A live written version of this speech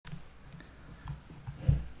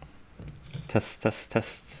Test, test,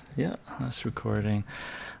 test. Yeah, that's recording.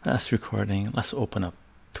 That's recording. Let's open up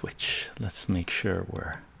Twitch. Let's make sure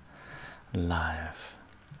we're live.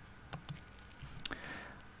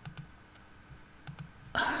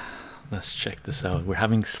 Let's check this out. We're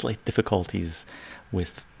having slight difficulties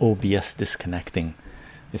with OBS disconnecting.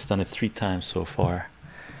 It's done it 3 times so far,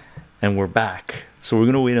 and we're back. So we're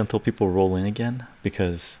gonna wait until people roll in again,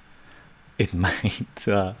 because it might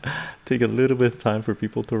take a little bit of time for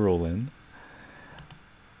people to roll in.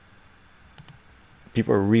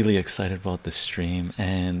 People are really excited about this stream,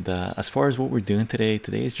 and as far as what we're doing today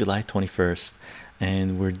is July 21st,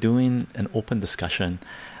 and we're doing an open discussion,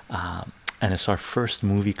 and it's our first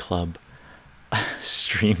movie club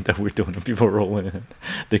stream that we're doing. People rolling in.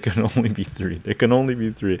 There can only be 3. There can only be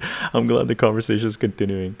 3. I'm glad the conversation is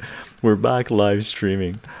continuing. We're back live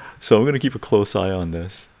streaming, so I'm gonna keep a close eye on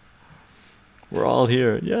this. We're all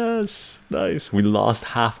here. Yes, nice. We lost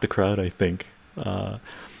half the crowd, I think.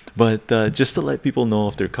 But just to let people know,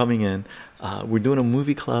 if they're coming in, we're doing a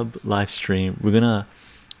movie club live stream. We're gonna,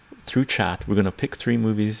 through chat, we're gonna pick 3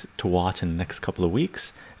 movies to watch in the next couple of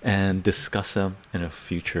weeks and discuss them in a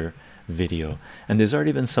future video. And there's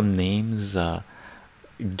already been some names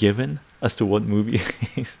given as to what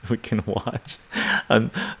movies we can watch,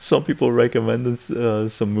 and some people recommended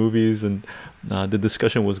some movies, and the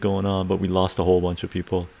discussion was going on, but we lost a whole bunch of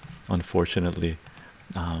people, unfortunately.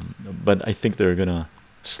 But I think they're gonna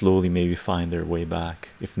slowly maybe find their way back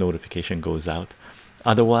if notification goes out.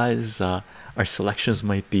 Otherwise, our selections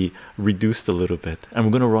might be reduced a little bit, and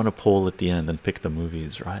we're gonna run a poll at the end and pick the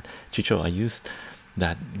movies, right? Chycho, I used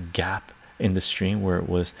that gap in the stream where it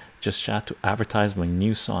was just chat to advertise my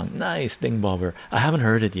new song. Nice, Dingbobber. I haven't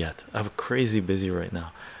heard it yet. I'm crazy busy right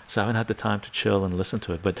now, so I haven't had the time to chill and listen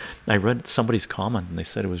to it, but I read somebody's comment and they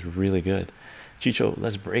said it was really good. Chycho,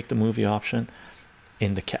 let's break the movie option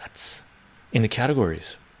in the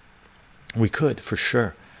categories. We could, for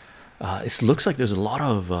sure. It looks like there's a lot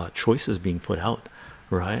of choices being put out,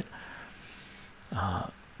 right?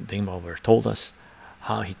 Dingbobber told us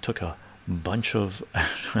how he took a bunch of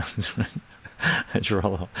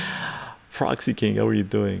Proxy King, how are you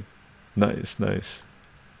doing? Nice, nice.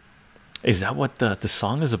 Is that what the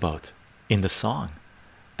song is about in the song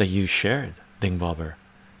that you shared, Dingbobber?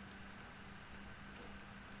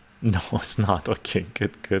 No, it's not. Okay,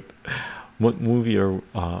 good, good. What movie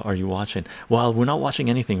are you watching? Well, we're not watching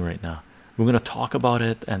anything right now. We're gonna talk about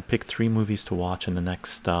it and pick 3 movies to watch in the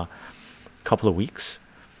next couple of weeks,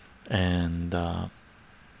 and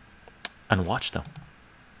watch them,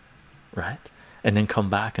 right? And then come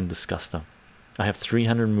back and discuss them. I have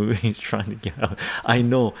 300 movies trying to get out. I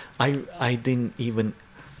know. I didn't even.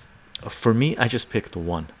 For me, I just picked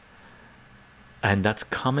 1, and that's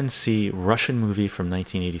Come and See, Russian movie from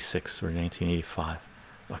 1986 or 1985.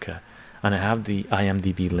 Okay, and I have the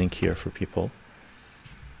IMDb link here for people.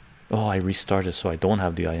 Oh, I restarted, so I don't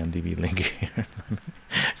have the IMDb link here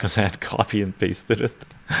because I had copy and pasted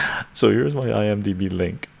it. So here's my IMDb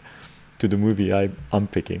link to the movie I'm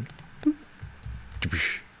picking,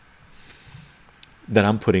 that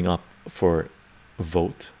I'm putting up for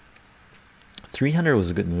vote. 300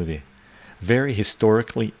 was a good movie, very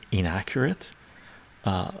historically inaccurate.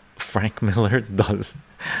 Frank Miller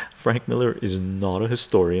is not a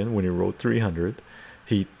historian. When he wrote 300,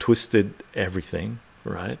 he twisted everything,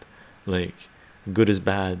 right? Like good is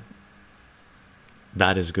bad,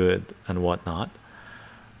 bad is good, and whatnot.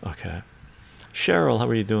 Okay, Cheryl, how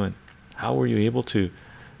are you doing? How were you able to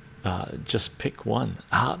just pick 1?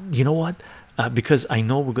 You know what? Because I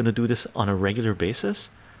know we're gonna do this on a regular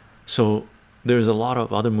basis, so there's a lot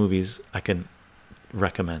of other movies I can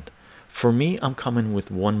recommend. For me, I'm coming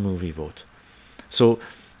with 1 movie vote. So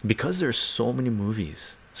because there's so many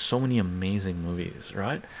movies, so many amazing movies,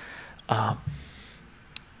 right?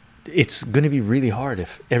 It's gonna be really hard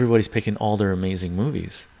if everybody's picking all their amazing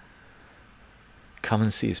movies. Come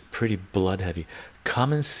and See is pretty blood heavy.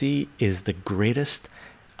 Come and See is the greatest,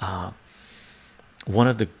 one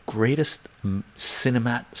of the greatest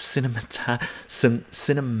cinematic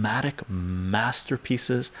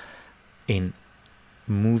masterpieces in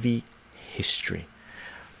movie history.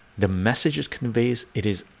 The message it conveys, it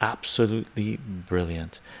is absolutely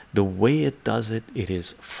brilliant. The way it does it, it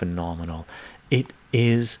is phenomenal. It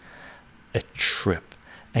is a trip,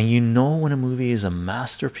 and you know when a movie is a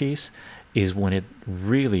masterpiece is when it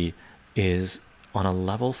really is on a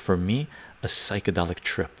level, for me, a psychedelic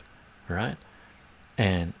trip, right?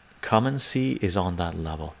 And Come and See is on that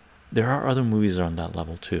level. There are other movies that are on that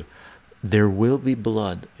level too. There Will Be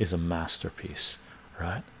Blood is a masterpiece,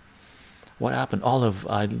 right? What happened?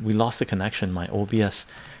 We lost the connection. My OBS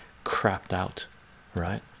crapped out,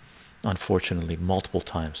 right? unfortunately, multiple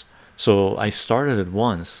times. So I started it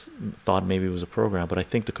once, thought maybe it was a program, but I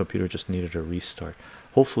think the computer just needed a restart.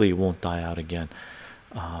 Hopefully it won't die out again.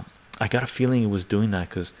 I got a feeling it was doing that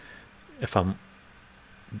because if I'm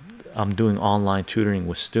doing online tutoring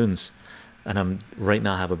with students, and I'm right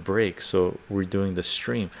now have a break, so we're doing the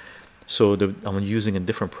stream. So I'm using a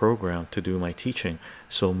different program to do my teaching,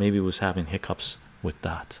 so maybe it was having hiccups with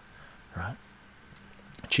that, right?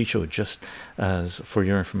 Chycho, just as for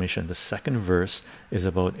your information, the second verse is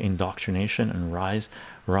about indoctrination and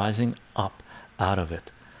rising up out of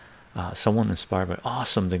it. Someone inspired by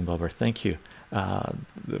awesome Ding Bubber. Thank you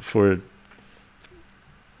for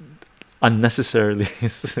unnecessarily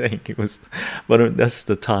saying it was, but that's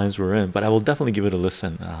the times we're in. But I will definitely give it a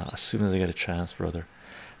listen as soon as I get a chance, brother.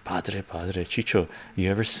 Padre, Chycho, you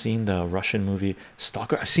ever seen the Russian movie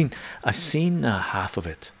Stalker? I've seen half of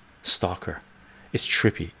it. Stalker. It's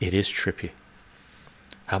trippy. It is trippy.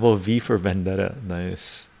 How about V for Vendetta?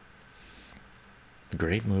 Nice.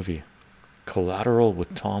 Great movie. Collateral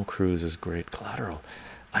with Tom Cruise is great. Collateral.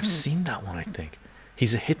 I've seen that one, I think.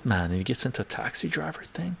 He's a hitman and he gets into a taxi driver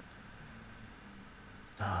thing.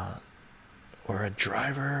 Or a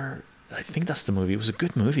driver. I think that's the movie. It was a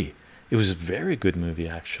good movie. It was a very good movie,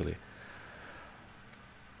 actually.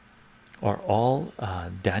 Are all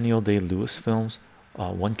Daniel Day-Lewis films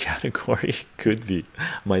one category? Could be.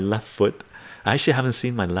 My Left Foot. I actually haven't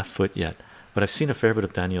seen My Left Foot yet, but I've seen a fair bit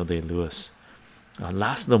of Daniel Day-Lewis.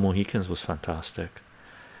 Last of the Mohicans was fantastic.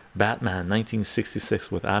 Batman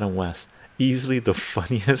 1966 with Adam West, easily the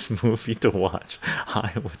funniest movie to watch.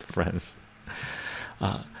 Hi with friends.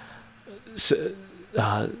 Oh, it's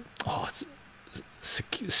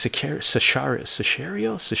Sicario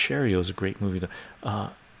is a great movie.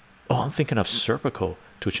 Oh, I'm thinking of Serpico.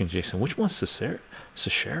 Twitching Jason. Which one's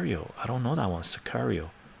Sicario? I don't know that one.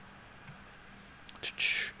 Sicario.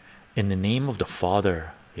 In the Name of the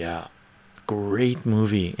Father. Yeah, great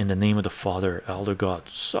movie. In the Name of the Father, Elder God,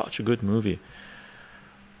 such a good movie.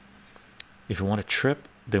 If you want a trip,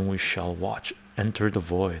 then we shall watch Enter the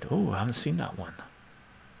Void. Oh, I haven't seen that one.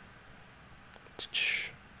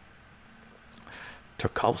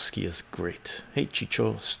 Tarkovsky is great. Hey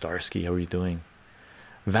Chycho, Starsky, how are you doing?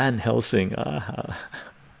 Van Helsing.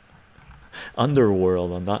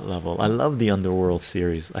 Underworld on that level. I love the Underworld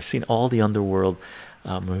series. I've seen all the Underworld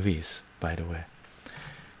movies, by the way.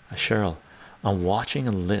 Cheryl, I'm watching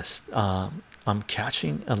a list. I'm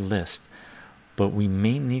catching a list, but we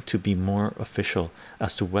may need to be more official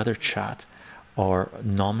as to whether chat are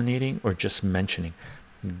nominating or just mentioning.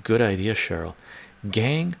 Good idea, Cheryl.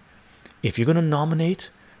 Gang, if you're gonna nominate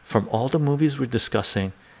from all the movies we're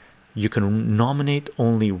discussing, you can nominate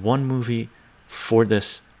only one movie for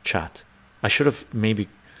this chat. I should have maybe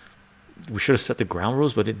we should have set the ground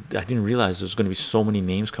rules, but I didn't realize there's going to be so many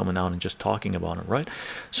names coming out and just talking about it, right?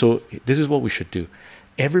 So this is what we should do.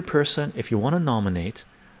 Every person, if you want to nominate,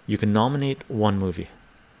 you can nominate one movie.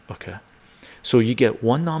 Okay, so you get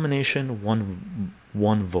one nomination,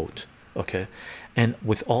 one vote. Okay, and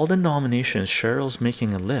with all the nominations, Cheryl's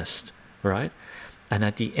making a list, right? And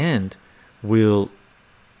at the end, we'll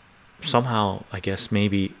somehow, I guess,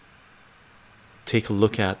 maybe take a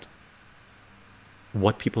look at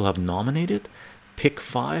what people have nominated, pick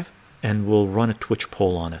 5, and we'll run a Twitch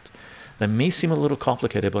poll on it. That may seem a little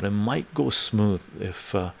complicated, but it might go smooth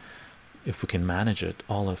if we can manage it.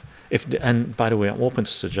 And by the way, I'm open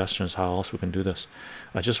to suggestions how else we can do this.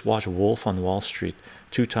 I just watched Wolf on Wall Street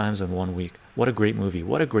 2 times in 1 week. What a great movie.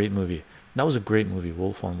 What a great movie. That was a great movie.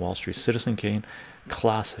 Wolf on Wall Street. Citizen Kane,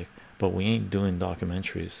 classic. But we ain't doing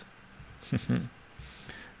documentaries.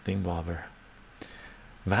 Thing bobber.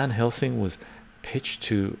 Van Helsing was pitched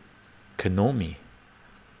to Konami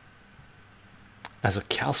as a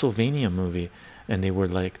Castlevania movie, and they were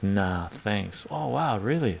like, nah, thanks. Oh wow,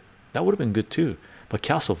 really? That would have been good too. But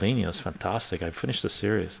Castlevania is fantastic. I finished the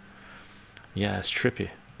series. Yeah, it's trippy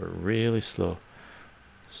but really slow.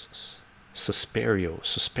 Suspirio.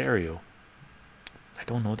 I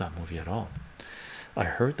don't know that movie at all. I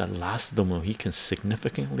heard that Last of the Mohicans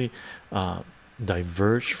significantly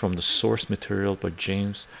diverged from the source material by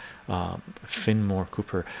James Fenimore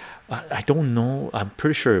Cooper. I don't know. I'm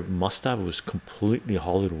pretty sure it must have. It was completely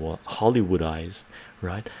Hollywoodized,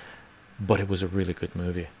 right? But it was a really good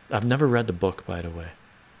movie. I've never read the book, by the way.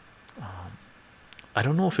 I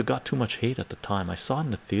don't know if it got too much hate at the time. I saw it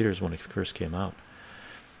in the theaters when it first came out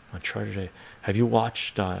on Charter Day. Have you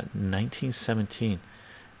watched 1917?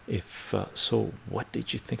 If so, what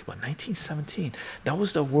did you think about 1917? That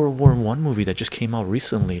was the World War I movie that just came out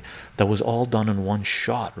recently, that was all done in one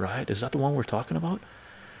shot, right? Is that the one we're talking about?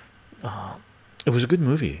 It was a good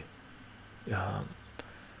movie.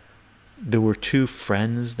 there were two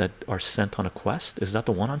friends that are sent on a quest. Is that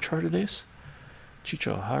the one Uncharted Days?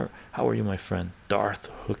 Chycho, how are you, my friend?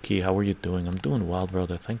 Darth Hookie, how are you doing? I'm doing well,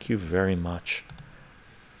 brother. Thank you very much.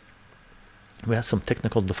 We had some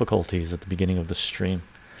technical difficulties at the beginning of the stream.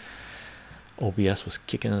 OBS was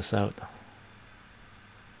kicking us out.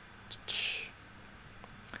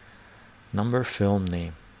 Number, film,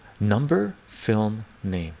 name. Number, film,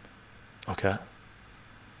 name. Okay.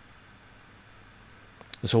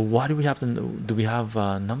 So why do we have to do we have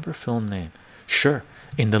number, film, name? Sure,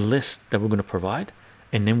 in the list that we're going to provide,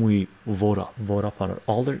 and then we vote up on it.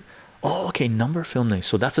 Alder, oh, okay, number, film, name.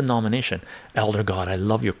 So that's a nomination. Elder God, I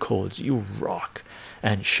love your codes. You rock.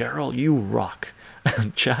 And Cheryl, you rock.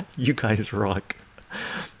 And chat, you guys rock.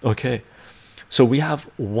 Okay, so we have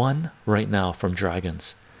one right now from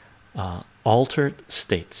Dragons. Altered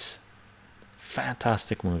States.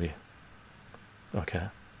 Fantastic movie. Okay.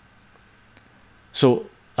 So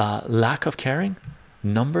lack of caring,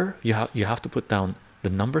 number, you have to put down the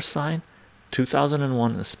number sign,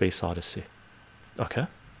 2001 A Space Odyssey. Okay.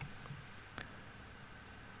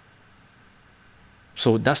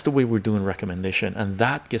 So that's the way we're doing recommendation, and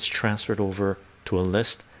that gets transferred over to a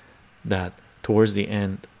list that towards the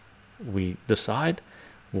end we decide.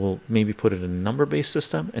 We'll maybe put it in a number-based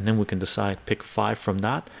system, and then we can decide, pick 5 from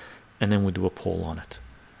that, and then we do a poll on it.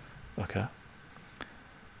 Okay.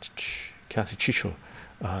 Kathy Chycho,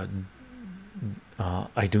 I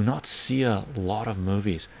do not see a lot of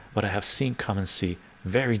movies, but I have seen Come and See.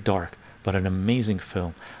 Very dark, but an amazing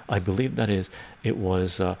film. I believe it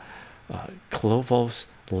was Klovol's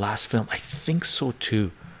last film. I think so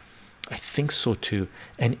too.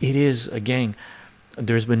 And it is, again,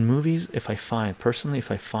 there's been movies, if I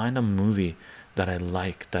find a movie that I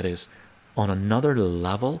like that is on another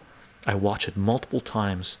level, I watch it multiple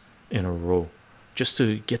times in a row just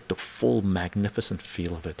to get the full magnificent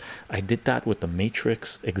feel of it. I did that with The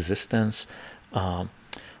Matrix, Existence,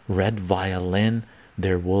 Red Violin,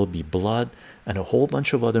 There Will Be Blood, and a whole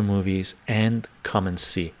bunch of other movies, and Come and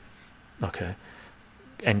See. Okay.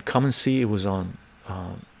 And Come and See, it was on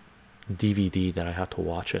DVD that I had to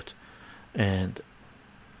watch it, and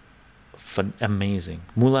amazing.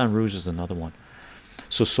 Moulin Rouge is another one.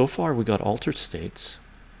 So far we got Altered States,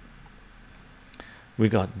 we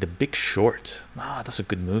got The Big Short. That's a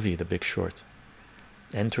good movie, The Big Short.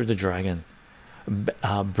 Enter the Dragon.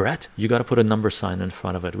 Brett, you got to put a number sign in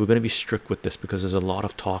front of it. We're going to be strict with this because there's a lot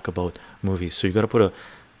of talk about movies, so you got to put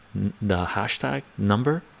the hashtag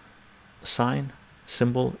number sign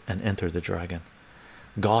symbol and Enter the Dragon.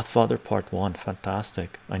 Godfather Part 1,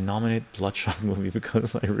 fantastic. I nominate Bloodshot movie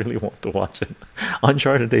because I really want to watch it.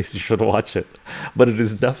 Uncharted Days, you should watch it, but it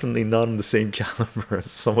is definitely not on the same caliber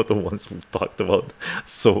as some of the ones we've talked about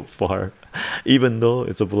so far, even though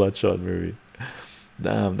it's a Bloodshot movie.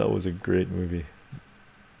 Damn, that was a great movie.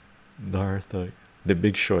 The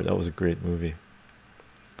Big Short, that was a great movie.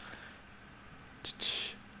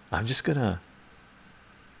 I'm just gonna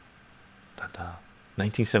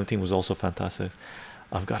 1917 was also fantastic.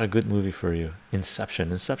 I've got a good movie for you. Inception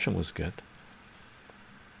was good.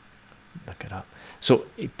 Look it up. So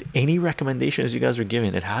any recommendations you guys are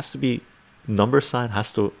giving, it has to be, number sign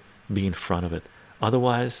has to be in front of it,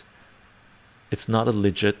 otherwise it's not a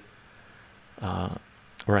legit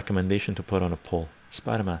recommendation to put on a poll.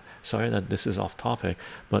 Spider-Man, sorry that this is off topic,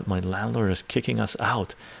 but my landlord is kicking us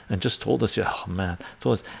out and just told us, oh man,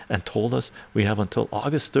 told us we have until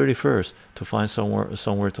August 31st to find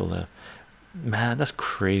somewhere to live. Man, that's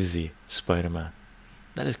crazy. Spider-Man,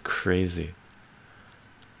 that is crazy.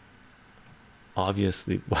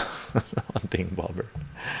 Obviously. Hunting Bobber.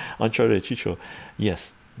 Uncharted Chycho,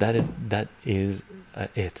 yes, that is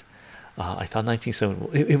it. I thought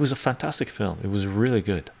 1970, it was a fantastic film. It was really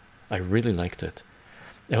good. I really liked it.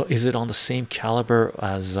 Is it on the same caliber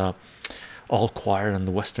as All Quiet on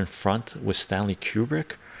the Western Front with Stanley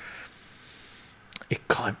Kubrick? It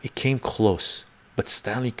came close, but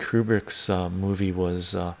Stanley Kubrick's movie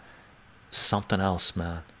was something else,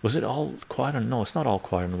 man. Was it All Quiet on? No, it's not All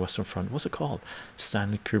Quiet on the Western Front. What's it called?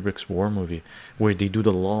 Stanley Kubrick's war movie where they do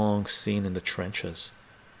the long scene in the trenches.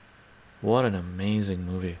 What an amazing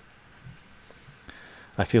movie.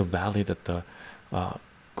 I feel badly that the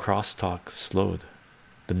crosstalk slowed.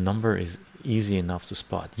 The number is easy enough to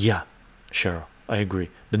spot. Yeah, Cheryl, I agree.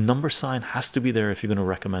 The number sign has to be there if you're going to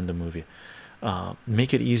recommend a movie.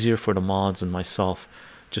 Make it easier for the mods and myself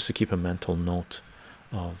just to keep a mental note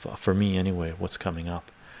of, for me anyway, what's coming up.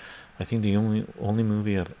 I think the only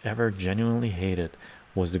movie I've ever genuinely hated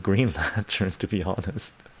was the Green Lantern, to be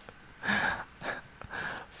honest.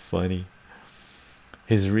 Funny.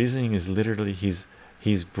 His reasoning is literally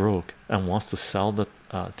he's broke and wants to sell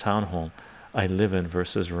townhome I live in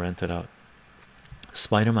versus rent it out.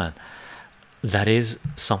 Spider-Man, that is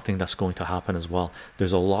something that's going to happen as well.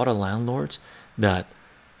 There's a lot of landlords that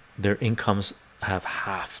their incomes have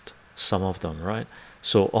halved, some of them, right?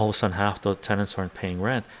 So all of a sudden half the tenants aren't paying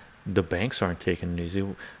rent. The banks aren't taking it easy.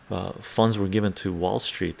 Funds were given to Wall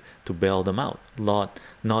Street to bail them out, not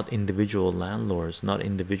individual landlords, not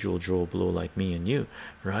individual Joe Blow like me and you,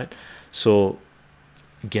 right? So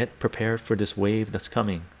get prepared for this wave that's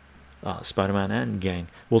coming. Spider-Man and gang,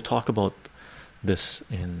 we'll talk about this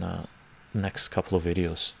in next couple of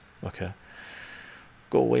videos. Okay,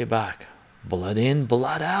 go way back. Blood in,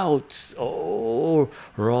 blood out. Oh,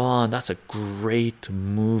 Ron, that's a great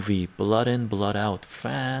movie. Blood in, blood out.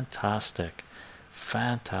 Fantastic,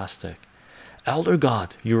 fantastic. Elder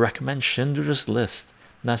God, you recommend Schindler's List.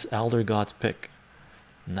 That's Elder God's pick.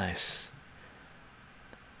 Nice.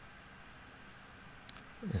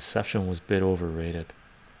 Inception was a bit overrated.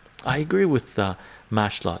 I agree with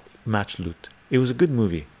Matchloot. It was a good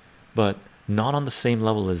movie, but not on the same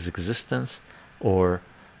level as Existence or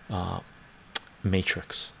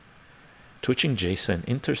Matrix. Twitching Jason,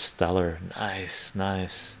 Interstellar. Nice,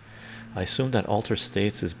 nice. I assume that Alter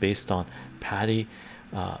States is based on Patty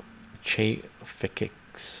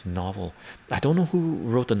Chayefsky's novel. I don't know who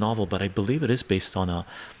wrote the novel, but I believe it is based on a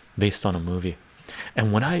movie.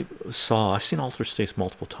 And when I've seen Alter States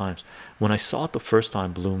multiple times. When I saw it the first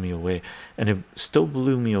time, it blew me away, and it still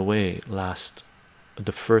blew me away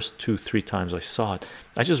the first 2-3 times I saw it.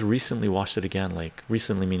 I just recently watched it again, like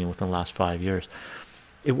recently meaning within the last 5 years.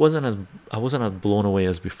 I wasn't as blown away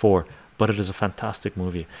as before, but it is a fantastic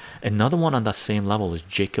movie. Another one on that same level is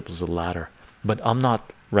Jacob's Ladder, but I'm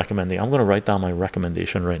not recommending. I'm going to write down my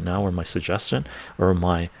recommendation right now, or my suggestion, or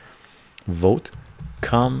my vote.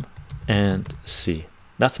 Come and see.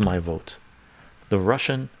 That's my vote. The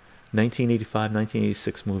Russian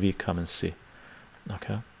 1985-1986 movie. Come and see.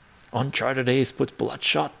 Okay. Uncharted Ace puts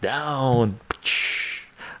Bloodshot down.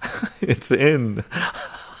 It's in.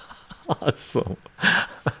 Awesome.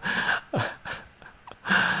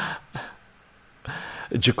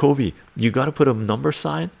 Jacoby, you got to put a number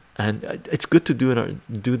sign, and it's good to do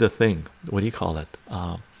the thing. What do you call it?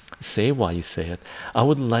 Say why you say it. I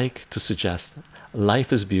would like to suggest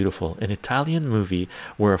Life is Beautiful, an Italian movie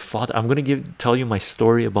where a father, I'm going to tell you my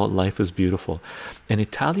story about Life is Beautiful, an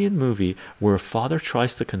Italian movie where a father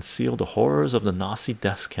tries to conceal the horrors of the Nazi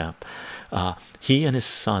death camp he and his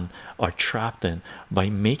son are trapped in by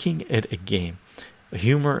making it a game,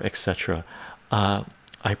 humor, etc.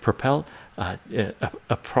 I propel a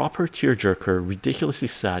proper tearjerker, ridiculously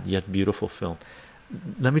sad yet beautiful film.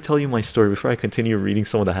 Let me tell you my story before I continue reading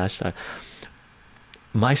some of the hashtag.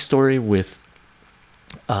 My story with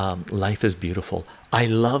Life is Beautiful. I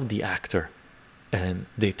love the actor and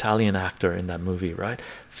the Italian actor in that movie, right?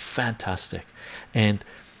 Fantastic. And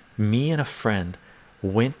me and a friend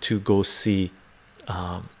went to go see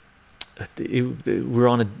we're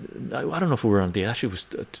on a, I don't know if we were on a date. Actually,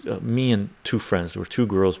 it was me and two friends. There were two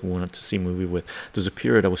girls we wanted to see a movie with. There's a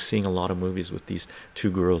period I was seeing a lot of movies with these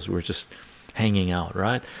two girls. We were just hanging out,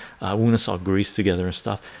 right? We went and saw Grease together and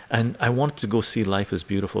stuff, and I wanted to go see Life is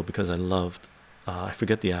Beautiful because I loved I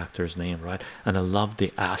forget the actor's name, right? And I loved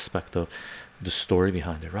the aspect of the story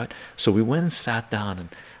behind it, right? So we went and sat down, and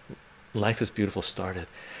Life is Beautiful started,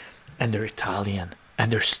 and they're Italian,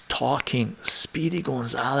 and they're talking Speedy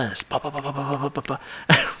Gonzales. Pa, pa, pa, pa, pa, pa, pa, pa.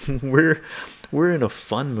 We're in a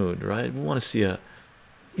fun mood, right? We want to see a,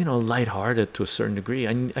 you know, lighthearted to a certain degree.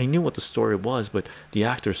 I knew what the story was, but the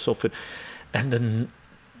actor is so fit, and then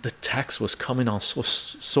the text was coming on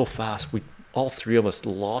so fast. We all three of us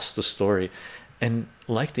lost the story and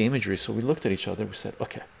liked the imagery, so we looked at each other. We said,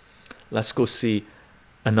 okay, let's go see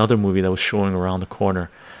another movie that was showing around the corner.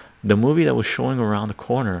 The movie that was showing around the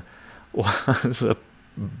corner was a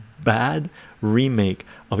bad remake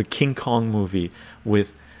of a King Kong movie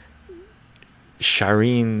with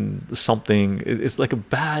Shireen something. It's like a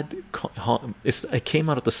bad, it came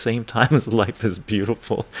out at the same time as Life is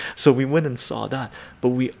Beautiful, so we went and saw that. But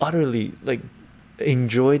we utterly like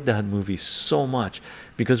enjoyed that movie so much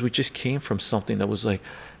because we just came from something that was like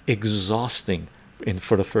exhausting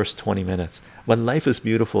for the first 20 minutes. But Life is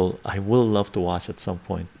Beautiful, I will love to watch at some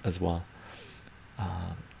point as well.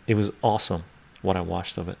 It was awesome what I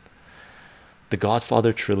watched of it. The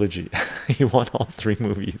Godfather trilogy. He won all 3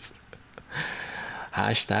 movies.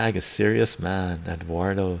 Hashtag a serious man,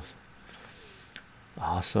 Eduardo's.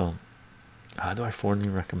 Awesome. How do I formally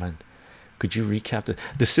recommend? Could you recap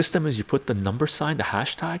the system is you put the number sign, the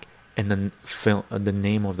hashtag, and then the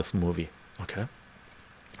name of the movie. Okay,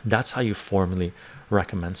 that's how you formally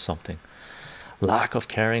recommend something. Lack of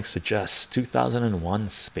caring suggests 2001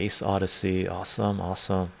 Space Odyssey. Awesome,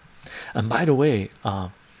 awesome. And by the way,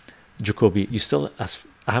 Jacoby, you still, as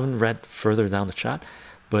I haven't read further down the chat,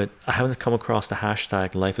 but I haven't come across the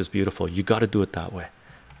hashtag life is beautiful. You got to do it that way.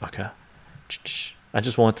 Okay, I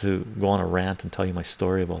just want to go on a rant and tell you my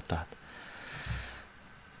story about that.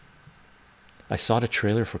 I saw the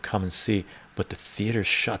trailer for Come and See, but the theater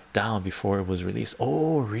shut down before it was released.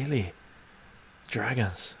 Oh, really?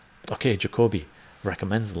 Dragons. Okay, Jacoby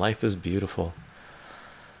recommends Life is Beautiful.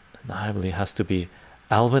 I believe it has to be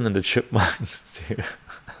Alvin and the Chipmunks too.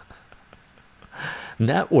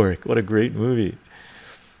 Network, what a great movie.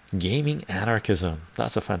 Gaming Anarchism,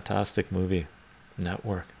 that's a fantastic movie.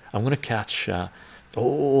 Network. I'm gonna catch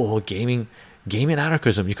oh, gaming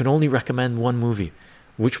Anarchism. You can only recommend one movie.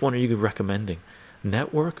 Which one are you recommending?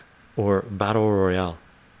 Network or Battle Royale?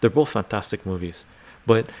 They're both fantastic movies,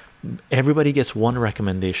 but everybody gets one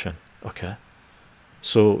recommendation. Okay,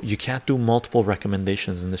 so you can't do multiple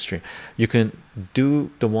recommendations in the stream. You can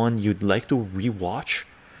do the one you'd like to rewatch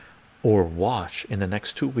or watch in the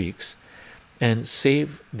next 2 weeks and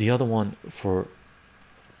save the other one for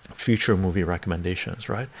future movie recommendations,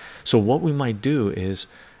 right? So what we might do is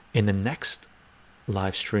in the next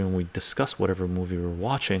live stream we discuss whatever movie we're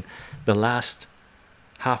watching, the last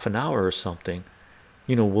half an hour or something,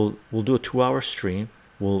 you know, we'll do a 2-hour stream.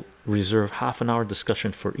 We'll reserve half an hour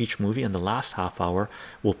discussion for each movie, and the last half hour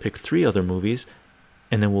we'll pick 3 other movies,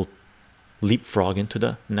 and then we'll leapfrog into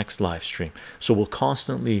the next live stream. So we'll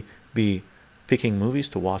constantly be picking movies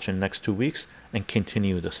to watch in the next 2 weeks and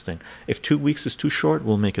continue this thing. If 2 weeks is too short,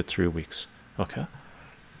 we'll make it 3 weeks. Okay.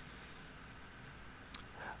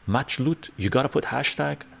 Match Loot, you got to put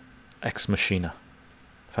hashtag Ex Machina.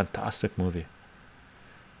 Fantastic movie.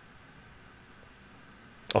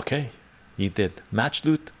 Okay, you did. Match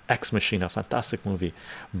Loot, Ex Machina, fantastic movie.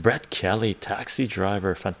 Brett Kelly, Taxi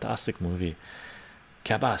Driver, fantastic movie.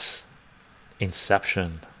 Cabas,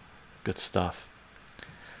 Inception, good stuff.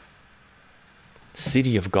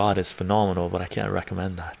 City of God is phenomenal, but I can't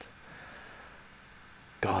recommend that.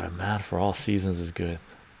 God, A Man for All Seasons is good.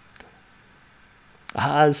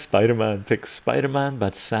 Ah, Spider-Man, pick Spider-Man,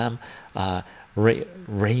 but Sam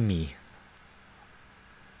Raimi.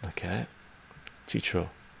 Okay, chycho,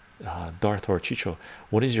 Darth or chycho,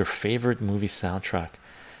 what is your favorite movie soundtrack?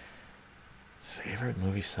 Favorite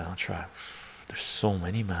movie soundtrack? There's so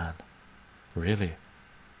many, man. Really,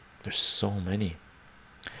 there's so many.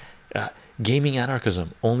 Gaming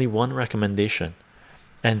Anarchism, only one recommendation.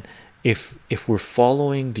 And if we're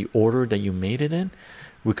following the order that you made it in,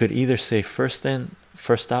 we could either say first in,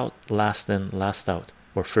 first out, last in, last out,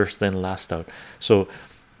 or first in, last out. So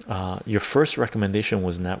your first recommendation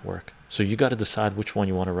was Network, so you got to decide which one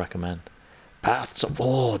you want to recommend. Paths of,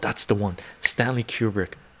 oh, that's the one. Stanley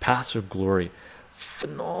Kubrick, Paths of Glory,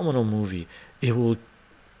 phenomenal movie. It will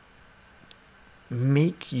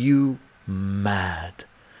make you mad.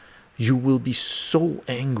 You will be so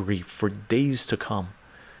angry for days to come.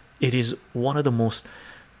 It is one of the most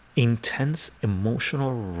intense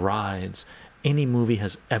emotional rides any movie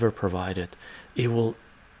has ever provided. It will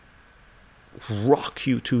rock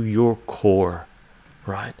you to your core,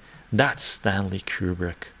 right? That's Stanley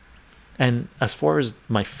Kubrick. And as far as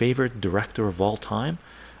my favorite director of all time,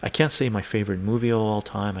 I can't say my favorite movie of all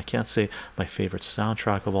time. I can't say my favorite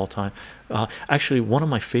soundtrack of all time. Actually, one of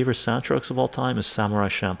my favorite soundtracks of all time is Samurai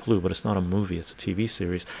Champloo, but it's not a movie, it's a TV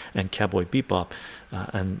series, and Cowboy Bebop,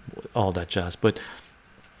 and all that jazz. But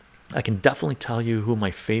I can definitely tell you who my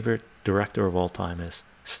favorite director of all time is.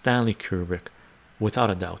 Stanley Kubrick, without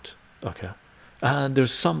a doubt. Okay,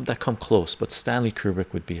 there's some that come close, but Stanley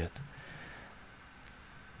Kubrick would be it.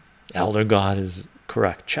 Elder God is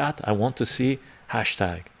correct. Chat, I want to see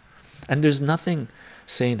hashtag. And there's nothing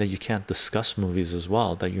saying that you can't discuss movies as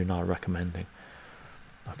well that you're not recommending.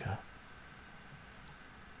 Okay.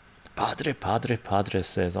 Padre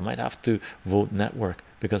says I might have to vote Network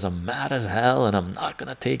because I'm mad as hell and I'm not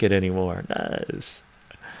gonna take it anymore. Nice.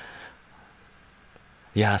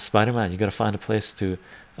 Yeah, Spider-Man, you gotta find a place to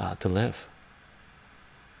live.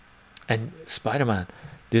 And Spider-Man,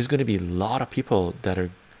 there's gonna be a lot of people that are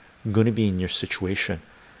gonna be in your situation.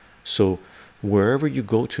 So wherever you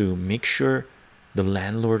go to, make sure the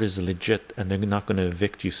landlord is legit and they're not going to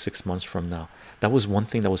evict you 6 months from now. That was one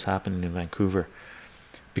thing that was happening in Vancouver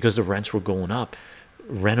because the rents were going up.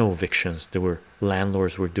 Reno evictions, there were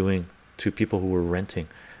landlords were doing to people who were renting.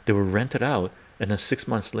 They were rented out, and then 6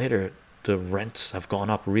 months later the rents have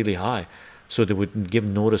gone up really high. So they would give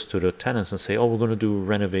notice to the tenants and say, oh, we're going to do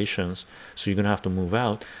renovations, so you're going to have to move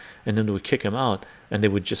out. And then they would kick them out, and they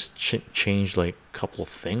would just change like a couple of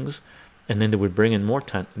things, and then they would bring in more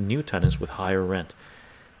new tenants with higher rent.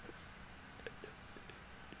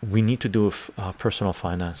 We need to do a personal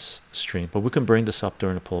finance stream, but we can bring this up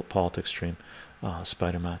during the politics stream.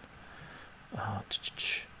 Spider-Man.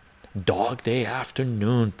 Dog Day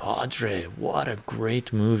Afternoon, Padre. What a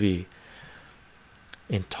great movie.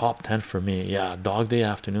 In top 10 for me. Yeah, Dog Day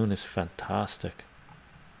Afternoon is fantastic.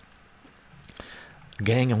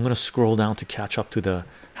 Gang, I'm gonna scroll down to catch up to the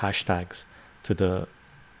hashtags, to the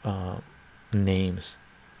names.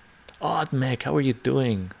 Odd Mick, how are you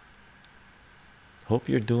doing? Hope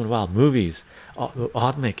you're doing well. Movies.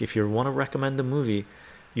 Odd Mick, if you want to recommend a movie,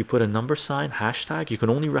 you put a number sign, hashtag. You can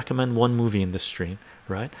only recommend one movie in this stream,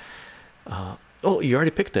 right? Oh, you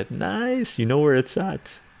already picked it. Nice. You know where it's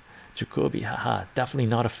at. Jacoby, haha. Definitely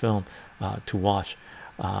not a film to watch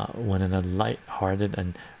when in a light-hearted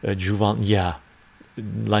and juvenile. Yeah,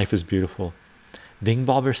 life is beautiful.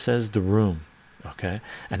 Dingbobber says The Room. Okay,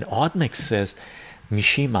 and Oddmix says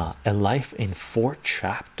Mishima, A Life in 4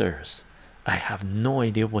 Chapters. I have no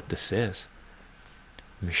idea what this is.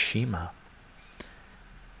 Mishima.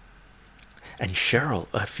 And Cheryl,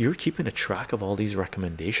 if you're keeping a track of all these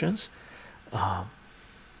recommendations,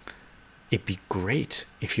 it'd be great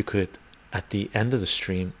if you could, at the end of the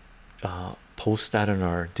stream, post that on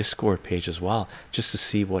our Discord page as well, just to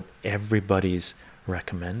see what everybody's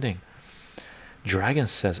recommending. Dragon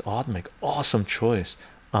says, Oddmic, awesome choice.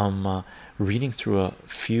 I'm reading through a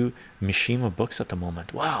few Mishima books at the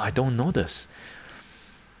moment. Wow, I don't know this.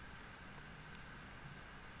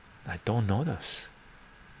 I don't know this.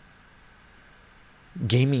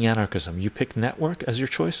 Gaming anarchism. You pick network as your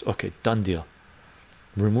choice. Okay, done deal.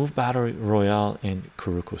 Remove battle royale in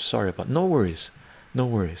Kuruku. Sorry, but no worries, no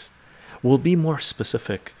worries. We'll be more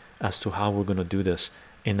specific as to how we're going to do this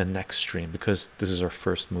in the next stream, because this is our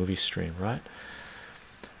first movie stream, right?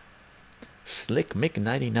 Slick Mick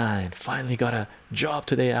 99 finally got a job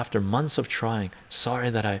today after months of trying. Sorry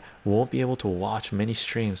that I won't be able to watch many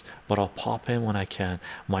streams, but I'll pop in when I can.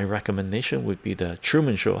 My recommendation would be the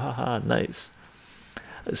Truman Show. Haha, nice.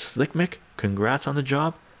 Slick Mick, congrats on the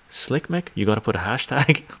job. Slick Mick, you got to put a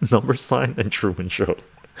hashtag, number sign, and Truman Show.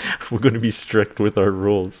 We're going to be strict with our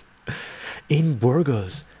rules. In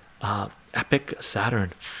Burgos, Epic Saturn,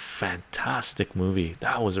 fantastic movie.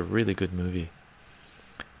 That was a really good movie.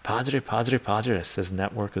 Padre says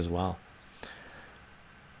network as well.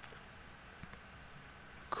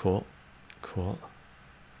 Cool, cool.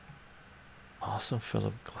 Awesome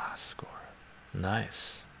Philip Glass score.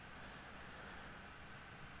 Nice.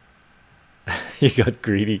 You got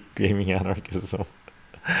greedy gaming anarchism.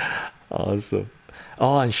 Awesome.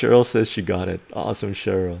 Oh, and Cheryl says she got it. Awesome,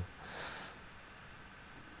 Cheryl.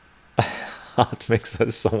 Hot Mix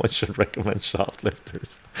says someone should recommend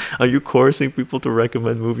Shoplifters. Are you coercing people to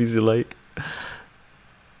recommend movies you like?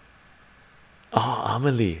 Oh,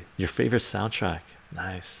 Amelie, your favorite soundtrack.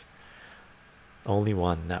 Nice. Only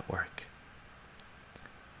one network.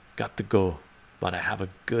 Got to go, but I have a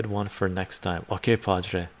good one for next time. Okay,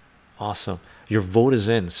 Padre. Awesome. Your vote is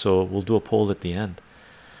in, so we'll do a poll at the end.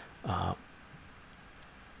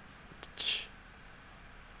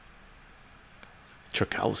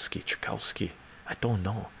 Chukowski. I don't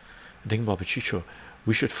know. Think about chycho.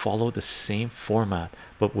 We should follow the same format,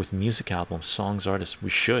 but with music albums, songs, artists. We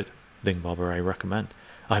should. Think Bobber, I recommend.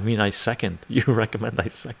 I mean, I second. You recommend, I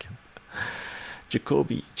second.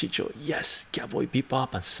 Jacoby, Chicho, yes. Cowboy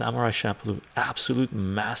Bebop and Samurai Champloo, absolute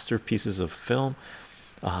masterpieces of film.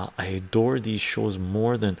 I adore these shows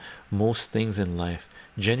more than most things in life.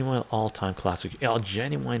 Genuine all-time classic. Yeah,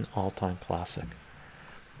 genuine all-time classic.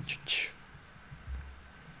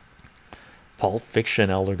 Pulp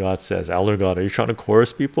Fiction, Elder God says. Elder God, are you trying to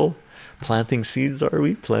chorus people? Planting seeds, are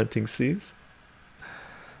we? Planting seeds?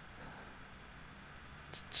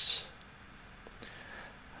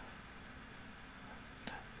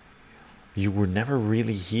 You Were Never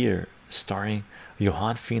Really Here, starring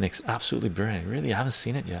Johan Phoenix. Absolutely brilliant. Really, I haven't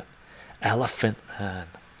seen it yet. Elephant Man,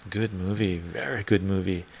 good movie, very good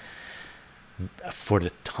movie. For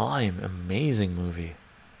the time, amazing movie.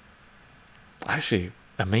 Actually,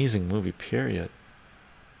 amazing movie, period.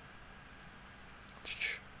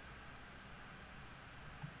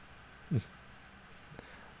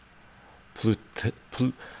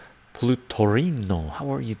 Plutorino,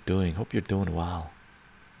 how are you doing? Hope you're doing well.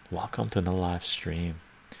 Welcome to the live stream.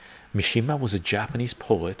 Mishima was a Japanese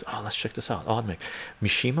poet. Oh, let's check this out. Oddmake.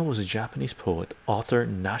 Mishima was a Japanese poet, author,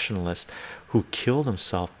 nationalist who killed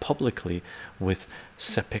himself publicly with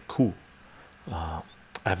seppuku.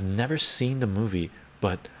 I've never seen the movie,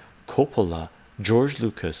 but Coppola, George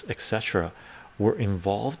Lucas, etc. were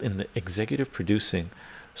involved in the executive producing.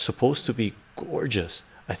 Supposed to be gorgeous.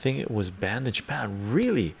 I think it was Bandage Man.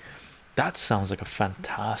 Really? That sounds like a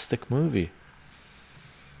fantastic movie.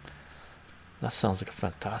 That sounds like a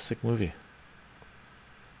fantastic movie.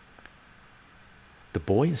 The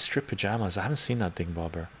Boy in Strip Pajamas. I haven't seen that thing,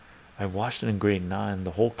 Bobber. I watched it in grade 9.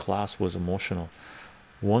 The whole class was emotional.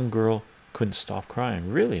 One girl couldn't stop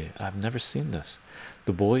crying. Really? I've never seen this.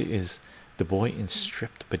 The Boy in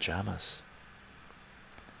Stripped Pajamas.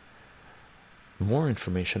 More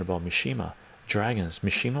information about Mishima Dragons.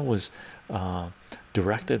 Mishima was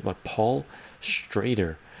directed by Paul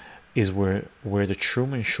Strader. Is where the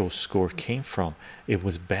Truman Show score came from. It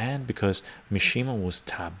was banned because Mishima was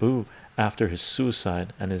taboo after his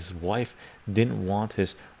suicide, and his wife didn't want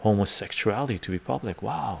his homosexuality to be public.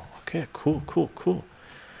 Wow. Okay, cool, cool, cool.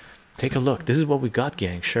 Take a look. This is what we got,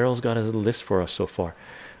 gang. Cheryl's got a list for us so far.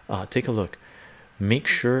 Take a look. Make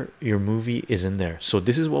sure your movie is in there. So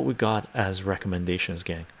this is what we got as recommendations,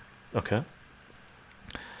 gang. Okay,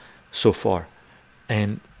 so far,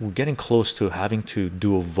 and we're getting close to having to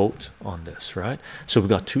do a vote on this, right? So we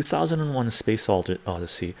got 2001: Space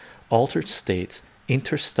Odyssey, Altered States,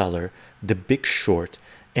 Interstellar, The Big Short,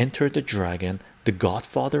 Enter the Dragon, The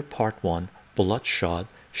Godfather Part 1, Bloodshot,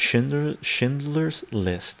 Schindler's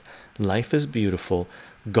List, Life is Beautiful,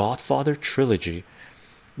 Godfather Trilogy,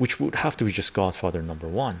 which would have to be just Godfather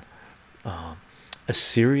 #1, a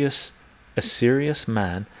serious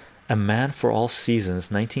man, A Man for All Seasons,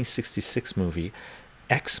 1966 movie,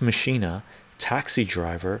 Ex Machina, Taxi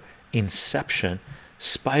Driver, Inception,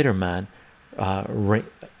 Spider-Man,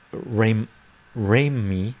 Raimi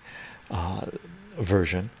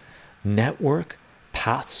version, Network,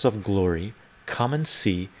 Paths of Glory, Come and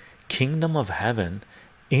See, Kingdom of Heaven,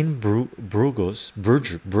 In Bruges,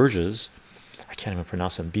 I can't even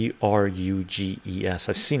pronounce it. Bruges.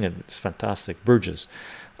 I've seen it. It's fantastic. Bruges.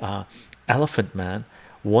 Elephant Man,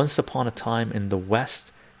 Once Upon a Time in the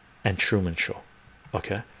West, and Truman Show.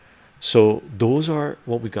 Okay, so those are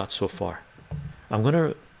what we got so far. I'm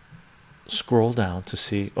gonna scroll down to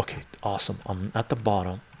see. Okay, awesome. I'm at the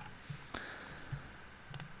bottom.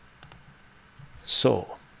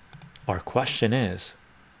 So our question is,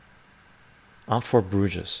 I'm for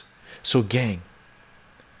Bruges. So gang,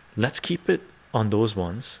 let's keep it on those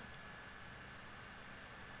ones.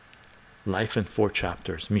 Life in 4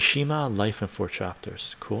 chapters. Mishima, Life in 4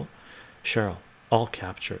 chapters. Cool. Cheryl, all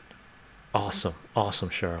captured. Awesome, awesome,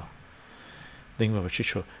 Cheryl. Think about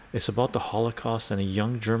chycho. It's about the Holocaust and a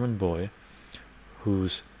young German boy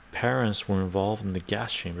whose parents were involved in the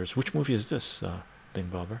gas chambers. Which movie is this, Thing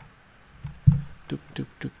Bobber? Doop, doop,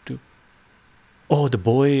 doop, doop. Oh, the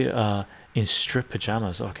boy in strip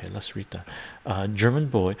pajamas. Okay, let's read that. German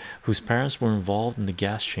boy whose parents were involved in the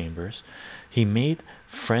gas chambers. He made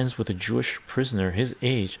friends with a Jewish prisoner his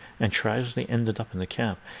age and tragically ended up in the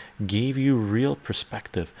camp. Gave you real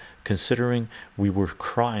perspective, considering we were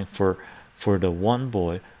crying for the one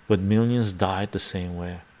boy, but millions died the same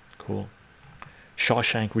way. Cool.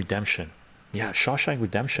 Shawshank Redemption. Yeah, Shawshank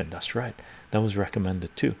Redemption. That's right. That was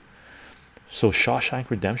recommended too. So Shawshank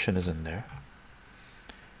Redemption is in there.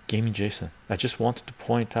 Gaming Jason, I just wanted to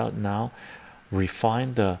point out now,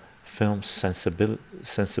 refine the film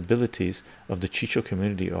sensibilities of the chycho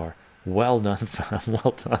community are well done, fam.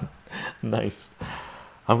 Well done. Nice.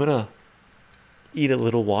 I'm gonna eat a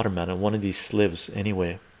little watermelon, one of these slivs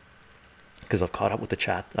anyway, because I've caught up with the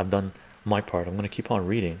chat. I've done my part. I'm gonna keep on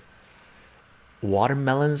reading.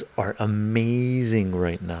 Watermelons are amazing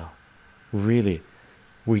right now. Really,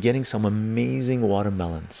 we're getting some amazing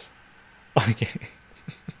watermelons. Okay.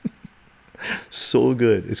 So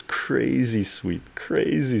good. It's crazy sweet,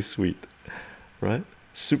 right?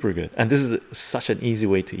 Super good. And this is such an easy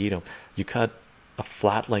way to eat them. You cut a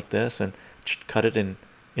flat like this and cut it in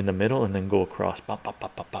the middle and then go across. Pop, pop,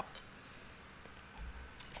 pop, pop, pop.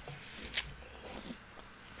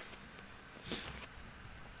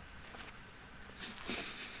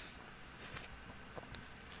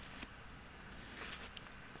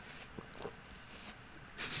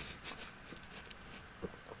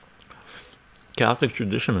 Catholic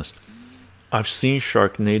traditionalist. I've seen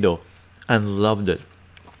Sharknado and loved it.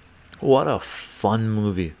 What a fun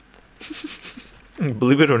movie.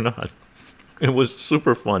 Believe it or not, it was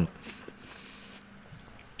super fun.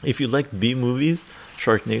 If you like B movies,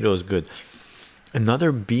 Sharknado is good.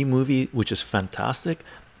 Another B movie which is fantastic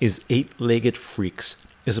is Eight-Legged Freaks.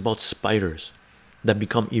 It's about spiders that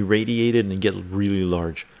become irradiated and get really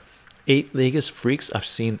large. Eight-Legged Freaks I've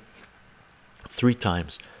seen 3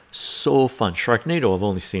 times. So fun. Sharknado I've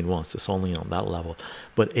only seen once. It's only on that level.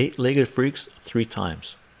 But Eight-Legged Freaks 3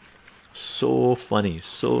 times. So funny,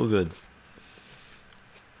 so good.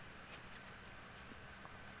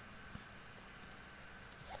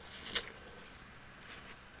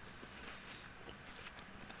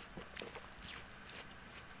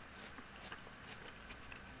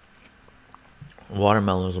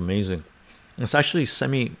 Watermelon is amazing. It's actually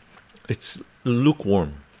it's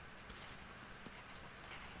lukewarm.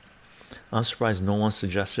 I'm surprised no one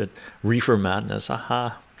suggested Reefer Madness.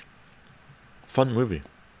 Haha. Fun movie.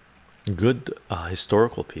 Good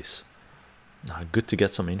historical piece. Good to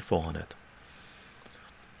get some info on it.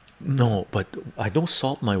 No, but I don't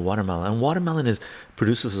salt my watermelon. And watermelon is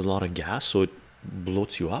produces a lot of gas, so it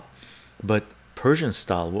bloats you up. But Persian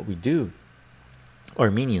style, what we do,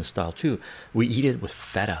 Armenian style too, we eat it with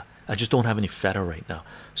feta. I just don't have any feta right now.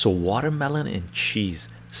 So watermelon and cheese,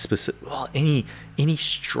 specific, well, any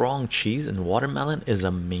strong cheese and watermelon is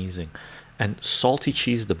amazing, and salty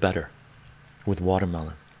cheese the better with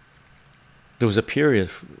watermelon. There was a period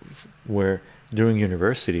where during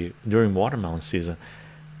university, during watermelon season,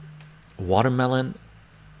 watermelon,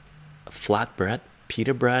 flatbread,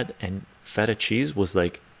 pita bread, and feta cheese was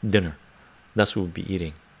like dinner. That's what we'd be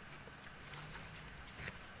eating.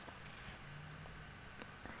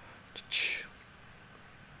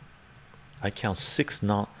 I count 6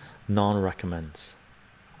 non-recommends,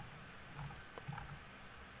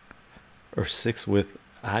 or 6 with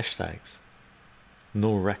hashtags.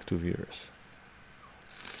 No rec to viewers.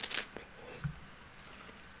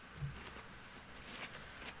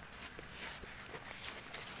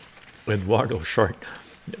 Eduardo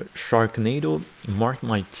Sharknado marked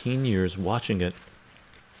my teen years watching it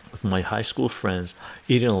with my high school friends,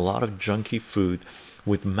 eating a lot of junky food.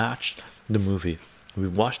 With matched the movie. We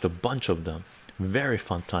watched a bunch of them. Very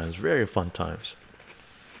fun times. Very fun times.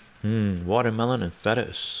 Watermelon and feta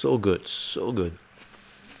is so good. So good.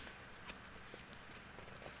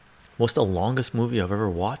 What's the longest movie I've ever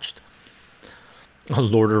watched? A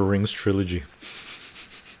Lord of the Rings trilogy.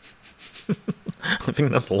 I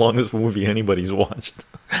think that's the longest movie anybody's watched.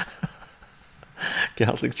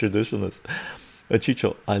 Catholic traditionalist.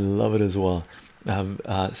 Chycho, I love it as well.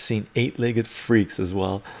 I've seen Eight-Legged Freaks as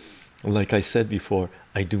well. Like I said before,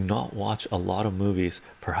 I do not watch a lot of movies,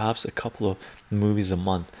 perhaps a couple of movies a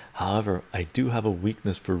month. However, I do have a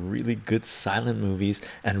weakness for really good silent movies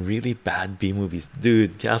and really bad B movies.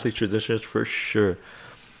 Dude, Catholic traditions for sure.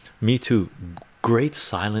 Me too. Great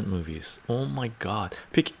silent movies. Oh my god.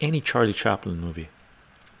 Pick any Charlie Chaplin movie.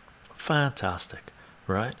 Fantastic,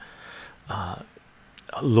 right?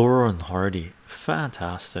 Laurel and Hardy.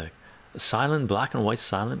 Fantastic. Silent, black and white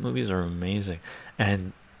silent movies are amazing.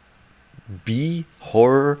 And B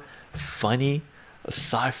horror, funny,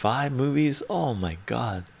 sci-fi movies, oh my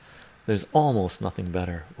god, there's almost nothing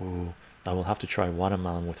better. Ooh, I will have to try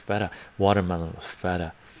watermelon with feta. Watermelon with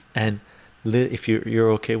feta. And if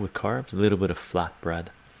you're okay with carbs, a little bit of flatbread.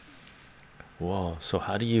 Whoa, so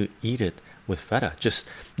how do you eat it with feta? Just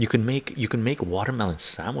you can make watermelon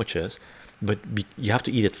sandwiches, but you have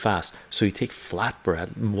to eat it fast. So you take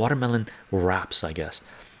flatbread, watermelon wraps, I guess.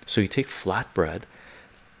 So you take flatbread,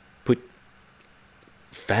 put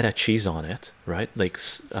feta cheese on it, right? Like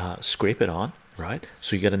scrape it on, right?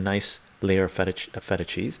 So you get a nice layer of feta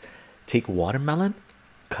cheese. Take watermelon,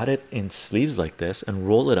 cut it in sleeves like this, and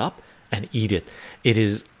roll it up and eat it. It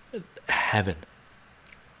is heaven.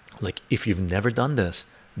 Like, if you've never done this,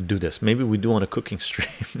 do this. Maybe we do on a cooking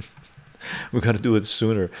stream. We got to do it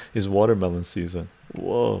sooner. Is watermelon season.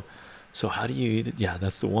 Whoa. So how do you eat it? Yeah,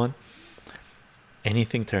 that's the one.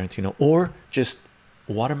 Anything Tarantino, or just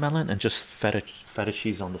watermelon and just feta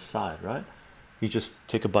cheese on the side, right? You just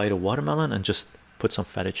take a bite of watermelon and just put some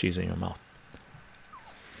feta cheese in your mouth.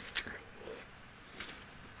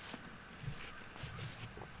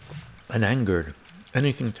 And angered.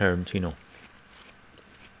 Anything Tarantino.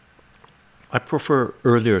 I prefer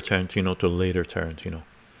earlier Tarantino to later Tarantino.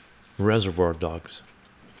 Reservoir Dogs.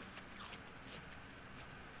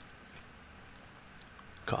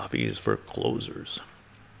 Coffee is for closers.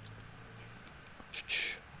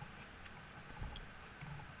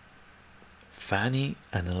 Fanny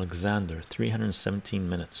and Alexander, 317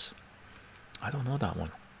 minutes. I don't know that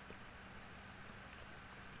one.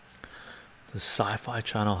 The Sci-Fi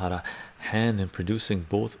Channel had a hand in producing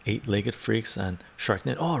both Eight-Legged Freaks and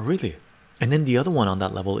Sharknado. Oh, really? And then the other one on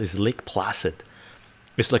that level is Lake Placid.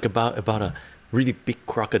 It's like about a really big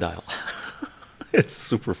crocodile. It's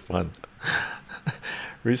super fun.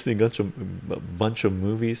 Recently got a bunch of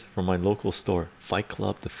movies from my local store. Fight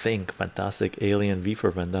Club, The Thing, Fantastic, Alien, V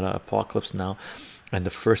for Vendetta, Apocalypse Now, and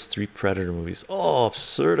the first 3 Predator movies. Oh,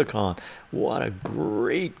 Absurdicon. What a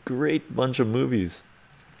great bunch of movies.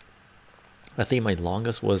 I think my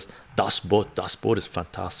longest was Das Boot. Das Boot is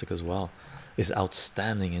fantastic as well. Is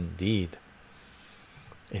outstanding indeed.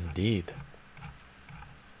 Indeed.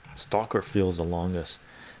 Stalker feels the longest.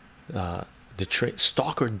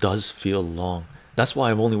 Stalker does feel long. That's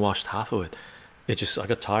why I've only watched half of it. It just, I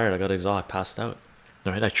got tired, I got exhausted, I passed out.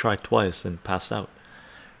 All right, I tried twice and passed out.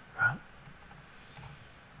 Right?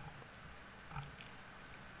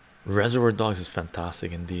 Reservoir Dogs is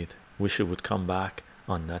fantastic indeed. Wish it would come back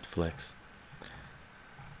on Netflix.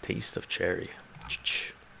 Taste of Cherry.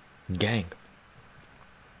 Gang.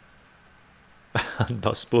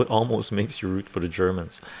 Dust Boat almost makes you root for the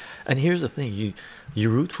Germans. And here's the thing, you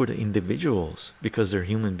root for the individuals because they're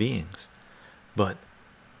human beings, but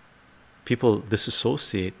people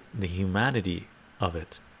disassociate the humanity of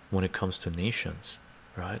it when it comes to nations,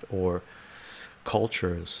 right, or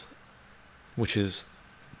cultures, which is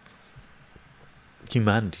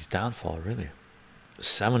humanity's downfall, really.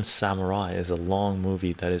 Seven Samurai is a long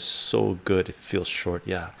movie that is so good it feels short,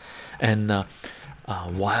 yeah. And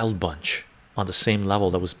Wild Bunch, on the same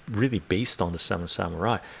level, that was really based on the Seven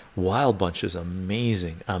Samurai. Wild Bunch is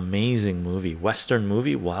amazing, amazing movie, Western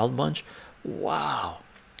movie. Wild Bunch, wow.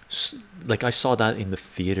 Like I saw that in the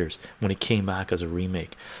theaters when it came back as a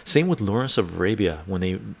remake. Same with Lawrence of Arabia when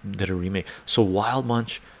they did a remake. So Wild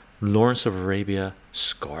Bunch, Lawrence of Arabia,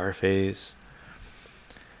 Scarface.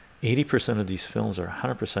 80% of these films are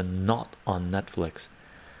 100% not on Netflix.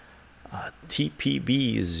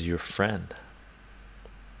 TPB is your friend.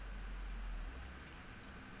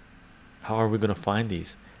 How are we going to find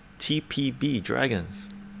these? TPB dragons.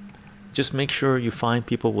 Just make sure you find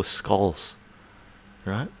people with skulls,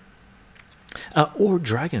 right? Or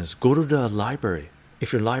dragons. Go to the library.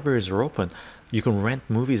 If your libraries are open, you can rent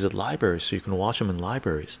movies at libraries, so you can watch them in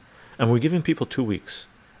libraries. And we're giving people 2 weeks,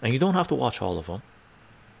 and you don't have to watch all of them,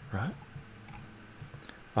 right?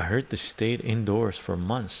 I heard they stayed indoors for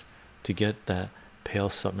months to get that pale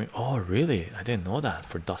submarine. Oh really? I didn't know that.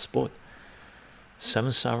 For Dust Boat.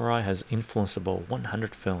 Seven Samurai has influenced about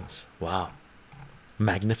 100 films. Wow.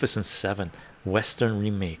 Magnificent Seven, Western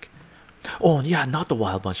remake. Oh yeah, not the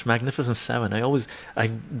Wild Bunch, Magnificent Seven.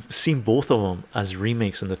 I've seen both of them as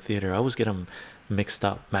remakes in the theater. I always get them mixed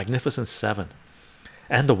up. Magnificent Seven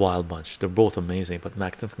and the Wild Bunch, they're both amazing, but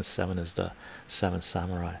Magnificent Seven is the Seven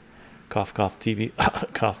Samurai. Cough cough TV.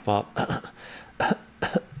 Cough pop.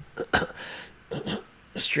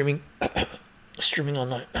 Streaming streaming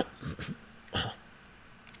online.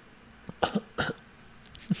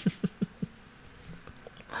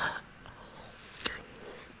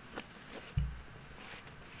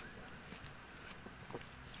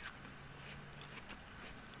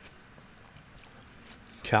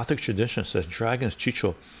 Catholic tradition says dragons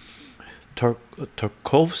chycho.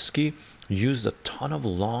 Tarkovsky used a ton of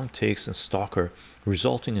long takes in Stalker,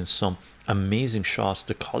 resulting in some amazing shots.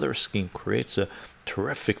 The color scheme creates a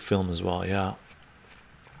terrific film as well. Yeah,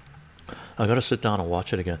 I gotta sit down and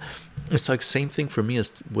watch it again. It's like same thing for me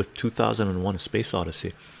as with 2001 A Space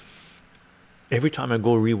Odyssey. Every time I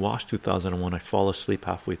go rewatch 2001, I fall asleep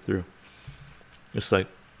halfway through. It's like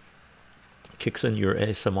kicks in your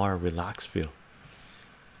ASMR relax feel.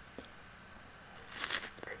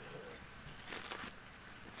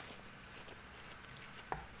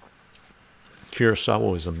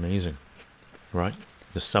 Kurosawa is amazing, right?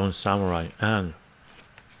 The Seven Samurai and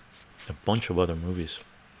a bunch of other movies.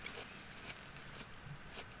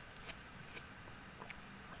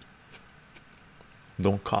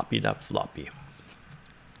 Don't copy that floppy.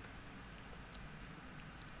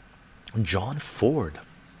 John Ford.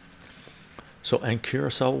 So, and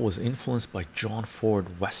Kurosawa was influenced by John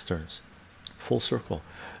Ford westerns. Full circle.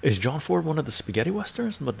 Is John Ford one of the spaghetti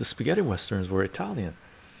westerns? But the spaghetti westerns were Italian.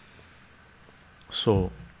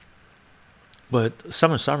 So, but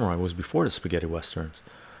Seven Samurai was before the spaghetti westerns.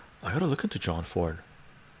 I gotta look into John Ford.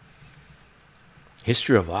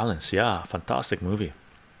 History of Violence, yeah, fantastic movie.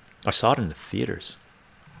 I saw it in the theaters.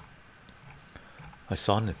 I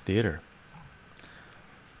saw it in the theater.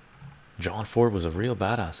 John Ford was a real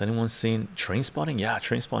badass. Anyone seen Trainspotting? Yeah,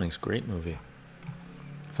 Trainspotting's a great movie.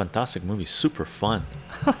 Fantastic movie, super fun.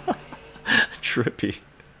 Trippy.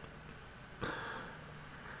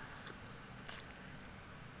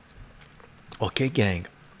 Okay, gang,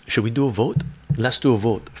 should we do a vote? Let's do a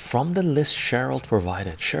vote from the list Cheryl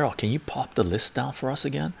provided. Cheryl, can you pop the list down for us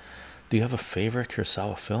again? Do you have a favorite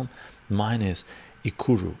Kurosawa film? Mine is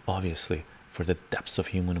Ikuru, obviously, for the depths of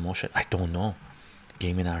human emotion. I don't know.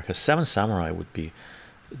 Gaming Arca. Seven Samurai would be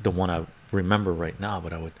the one I remember right now,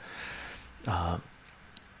 but I would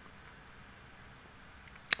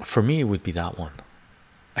for me it would be that one.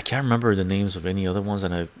 I can't remember the names of any other ones,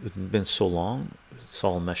 and it's been so long, it's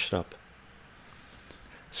all meshed up.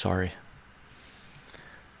 Sorry.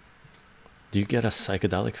 Do you get a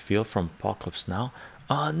psychedelic feel from Apocalypse Now?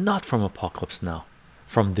 Not from Apocalypse Now.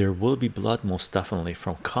 From There Will Be Blood, most definitely.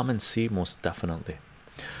 From Come and See, most definitely.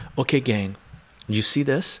 Okay, gang, you see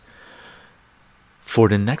this? For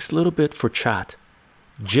the next little bit for chat,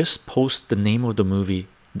 just post the name of the movie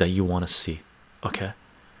that you want to see. Okay,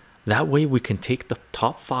 that way we can take the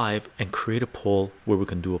top 5 and create a poll where we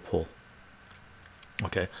can do a poll.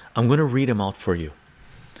 Okay, I'm gonna read them out for you,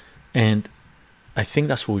 and I think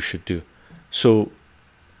that's what we should do. So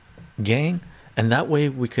gang, and that way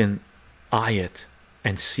we can eye it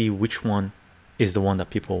and see which one is the one that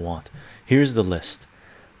people want. Here's the list: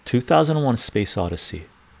 2001 Space Odyssey,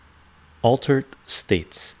 Altered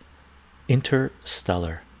States,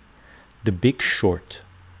 Interstellar, The Big Short,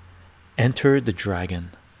 Enter the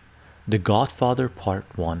Dragon, The Godfather Part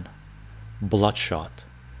 1, Bloodshot,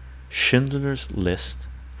 Schindler's List,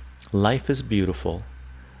 Life is Beautiful,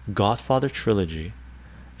 Godfather Trilogy,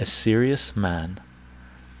 A Serious Man,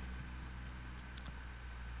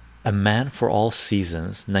 A Man for All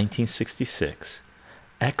Seasons 1966,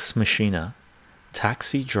 Ex Machina,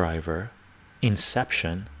 Taxi Driver,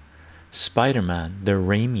 Inception, Spider-Man the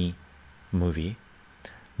Raimi movie,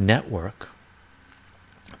 Network,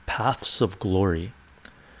 Paths of Glory,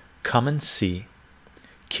 Come and See,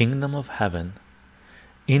 Kingdom of Heaven,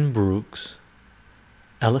 In Bruges,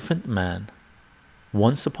 Elephant Man,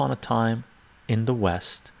 Once Upon a Time in the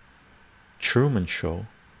West, Truman Show,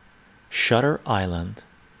 Shutter Island,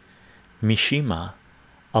 Mishima,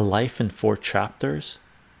 A Life in 4 Chapters,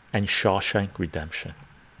 and Shawshank Redemption.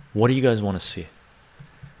 What do you guys want to see?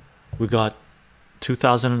 We got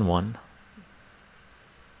 2001.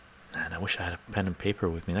 Man, I wish I had a pen and paper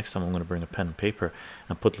with me. Next time I'm going to bring a pen and paper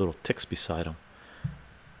and put little ticks beside them.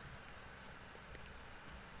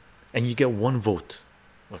 And you get 1 vote.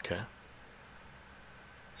 Okay,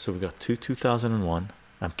 so we got 2001.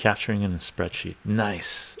 I'm capturing it in a spreadsheet.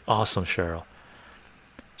 Nice, awesome, Cheryl.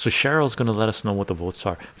 So Cheryl's going to let us know what the votes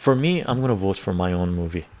are. For me, I'm going to vote for my own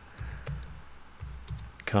movie.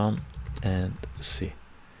 Come and See,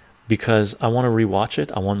 because I want to rewatch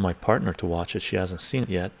it. I want my partner to watch it. She hasn't seen it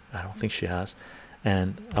yet. I don't think she has,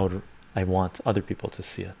 and I want other people to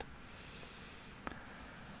see it.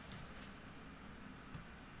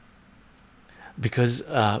 Because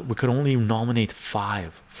we could only nominate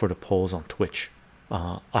 5 for the polls on Twitch.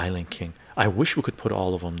 Island King, I wish we could put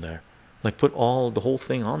all of them there, like put the whole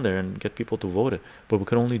thing on there and get people to vote it, but we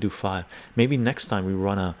could only do 5. Maybe next time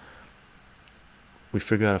we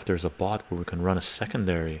figure out if there's a bot where we can run a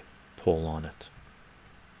secondary poll on it.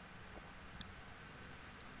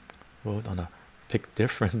 Vote on a pick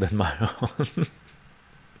different than my own.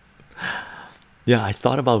 Yeah, I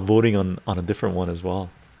thought about voting on a different one as well.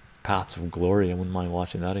 Paths of Glory, I wouldn't mind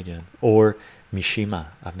watching that again. Or Mishima,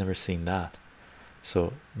 I've never seen that.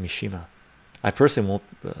 So Mishima, I personally won't.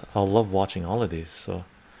 I'll love watching all of these. So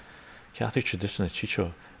Catholic tradition of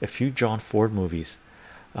chycho, a few John Ford movies,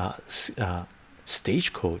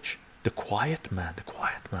 Stagecoach, The Quiet Man.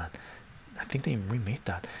 I think they remade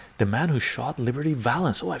that. The Man Who Shot Liberty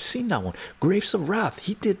Valance. Oh, I've seen that one. Graves of Wrath.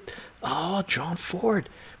 He did. Oh, John Ford.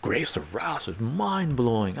 Graves of Wrath is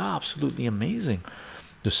mind-blowing. Absolutely amazing.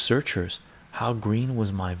 The Searchers, How Green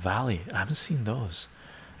Was My Valley. I haven't seen those,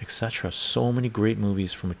 etc. So many great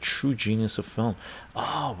movies from a true genius of film.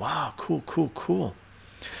 Oh wow, cool.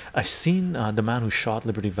 I've seen The Man Who Shot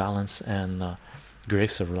Liberty Valance and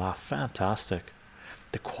Graves of Wrath. Fantastic.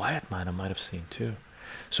 The Quiet Man I might have seen too.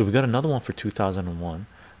 So we got another one for 2001.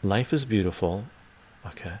 Life is Beautiful.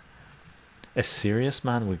 Okay, A Serious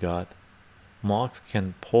Man. We got Mox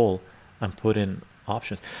can poll and put in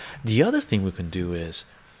options. The other thing we can do is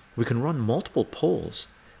we can run multiple polls,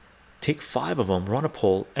 take 5 of them, run a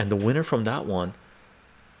poll, and the winner from that one,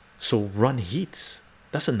 so run heats.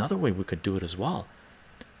 That's another way we could do it as well.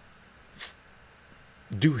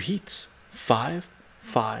 Do heats 5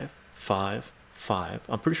 5 5 5.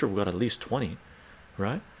 I'm pretty sure we got at least 20,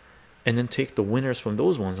 right? And then take the winners from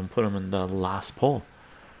those ones and put them in the last poll.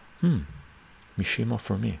 Mishima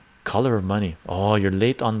for me. Color of Money. Oh, you're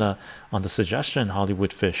late on the suggestion,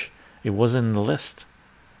 Hollywood Fish. It wasn't in the list.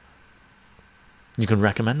 You can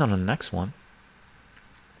recommend on the next one.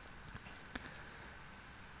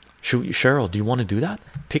 Cheryl, do you want to do that?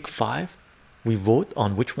 Pick 5. We vote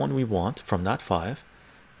on which one we want from that 5,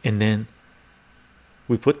 and then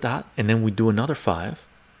we put that, and then we do another 5,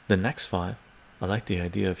 the next 5. I like the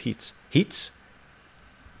idea of heats.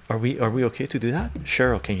 Are we okay to do that?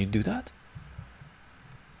 Cheryl, can you do that?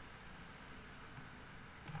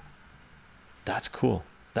 That's cool.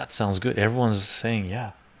 That sounds good. Everyone's saying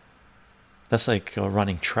yeah. That's like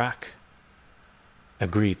running track.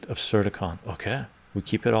 Agreed. Absurdicon. Okay, we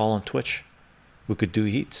keep it all on Twitch. We could do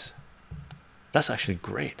heats. That's actually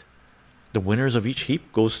great. The winners of each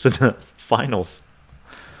heap goes to the finals.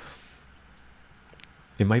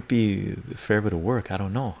 It might be a fair bit of work, I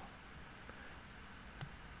don't know.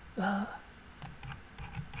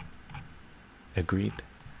 Agreed.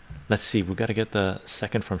 Let's see, we got to get the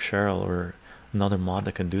second from Cheryl or another mod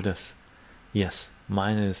that can do this. Yes,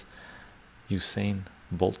 mine is Usain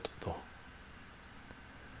Bolt though.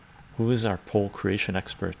 Who is our poll creation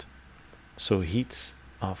expert? So heats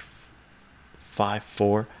of 5,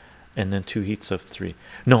 4, and then 2 heats of 3.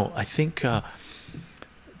 No, I think 2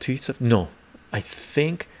 heats of no. I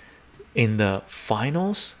think in the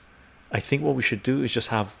finals, I think what we should do is just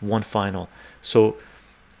have one final. So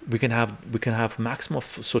we can have maximum of,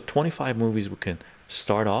 so 25 movies we can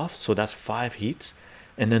start off. So that's 5 heats,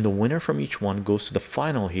 and then the winner from each one goes to the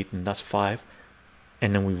final heat, and that's 5.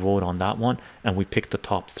 And then we vote on that one, and we pick the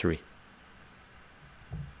top 3.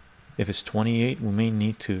 If it's 28, we may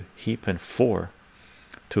need to heap in 4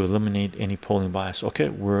 to eliminate any polling bias. Okay,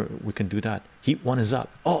 we can do that. Heat 1 is up.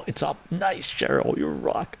 Oh, it's up. Nice, Cheryl, you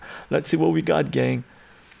rock. Let's see what we got, gang.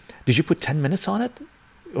 Did you put 10 minutes on it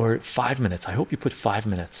or 5 minutes? I hope you put 5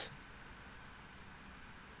 minutes.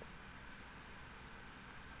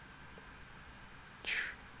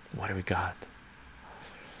 What do we got?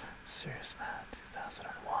 Serious Man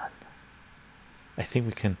 2001. I think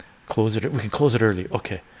we can close it. We can close it early.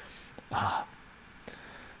 Okay. Man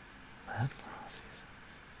for all seasons.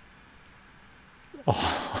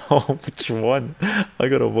 Oh, which one? I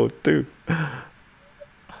gotta vote too.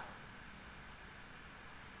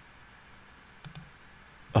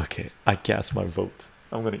 Okay, I cast my vote.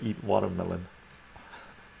 I'm gonna eat watermelon.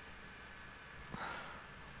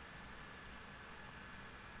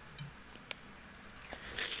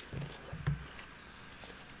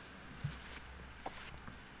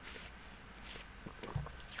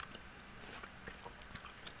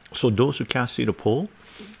 So those who can't see the poll,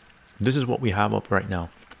 this is what we have up right now.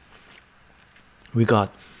 We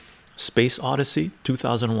got Space Odyssey,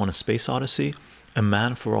 2001: A Space Odyssey, A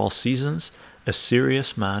Man for All Seasons, A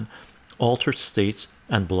Serious Man, Altered States,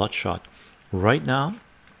 and Bloodshot. Right now,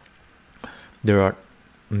 there are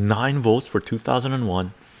 9 votes for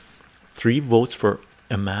 2001, 3 votes for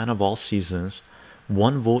A Man of All Seasons,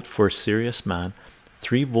 1 vote for A Serious Man,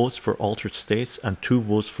 3 votes for Altered States, and 2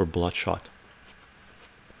 votes for Bloodshot.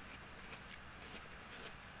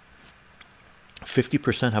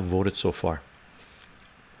 50% have voted so far.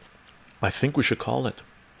 I think we should call it.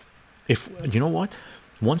 If you know what,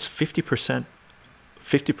 once 50%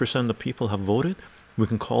 of the people have voted, we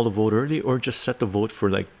can call the vote early, or just set the vote for,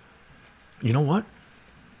 like, you know what,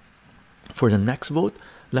 for the next vote,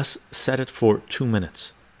 let's set it for 2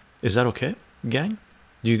 minutes. Is that okay, gang?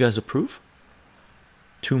 Do you guys approve?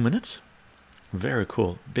 2 minutes? Very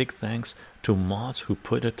cool. Big thanks to mods who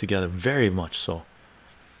put it together. Very much so.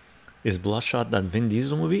 Is Bloodshot that Vin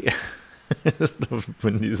Diesel movie? It's the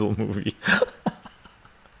Vin Diesel movie.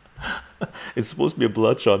 It's supposed to be a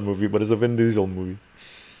Bloodshot movie, but it's a Vin Diesel movie.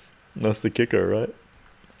 That's the kicker, right?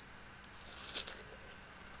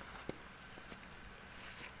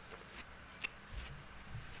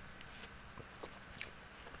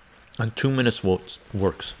 And 2 minutes votes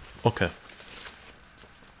works. Okay.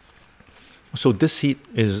 So this heat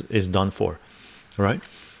is done for, right?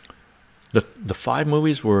 The 5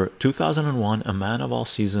 movies were 2001, A Man of All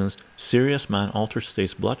Seasons, Serious Man, Altered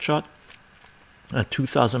States, Bloodshot, and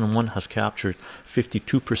 2001 has captured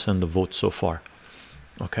 52% of the votes so far.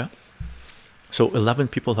 Okay, so 11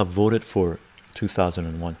 people have voted for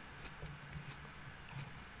 2001.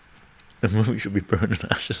 The movie should be burned in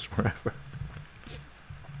ashes forever.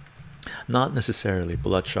 Not necessarily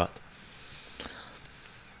Bloodshot.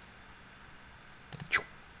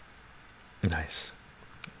 Nice.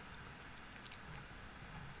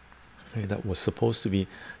 That was supposed to be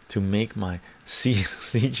to make my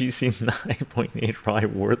CGC 9.8 rye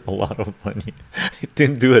worth a lot of money. It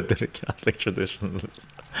didn't do it to the Catholic traditionalists.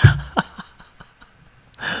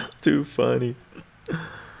 Too funny.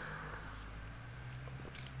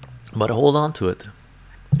 But hold on to it.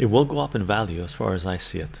 It will go up in value as far as I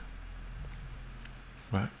see it.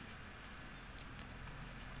 Right?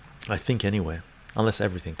 I think anyway. Unless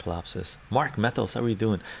everything collapses. Mark Metals, how are you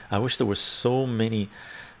doing? I wish there were so many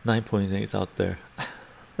 9.8s out there.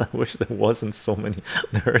 I wish there wasn't so many.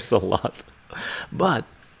 There's a lot, but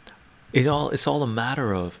it's all a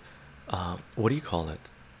matter of what do you call it?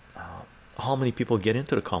 How many people get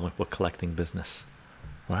into the comic book collecting business,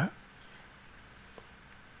 right?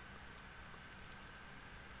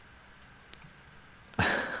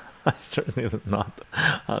 I certainly did not.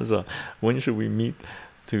 When should we meet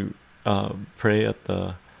to pray at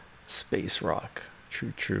the Space Rock?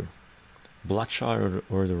 True. Bloodshot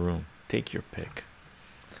or the Room? Take your pick.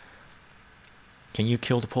 Can you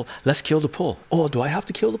kill the poll? Let's kill the poll. Oh, do I have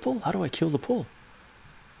to kill the poll? How do I kill the poll?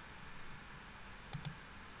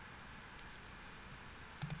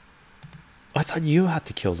 I thought you had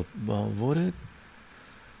to kill the voted.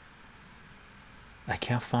 I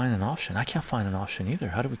can't find an option. I can't find an option either.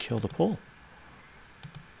 How do we kill the poll?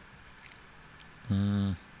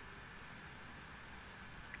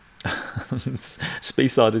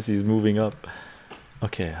 Space Odyssey is moving up.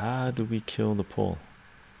 Okay, how do we kill the poll?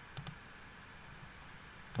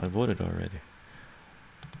 I voted already.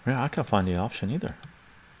 Yeah, I can't find the option either.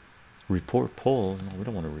 Report poll. No, we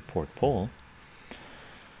don't want to report poll.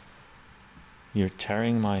 You're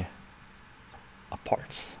tearing my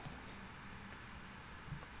apart.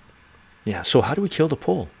 Yeah, so how do we kill the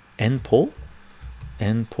poll? End poll?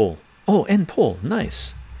 End poll. Oh, end poll.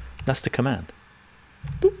 Nice. That's the command.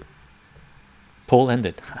 Boop. Poll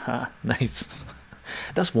ended. Haha, nice.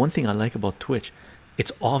 That's one thing I like about Twitch.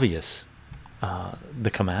 It's obvious,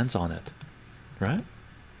 the commands on it, right?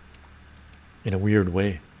 In a weird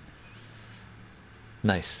way.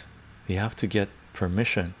 Nice. You have to get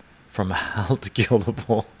permission from Hal to kill the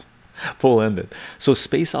poll. Poll ended. So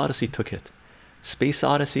Space Odyssey took it. Space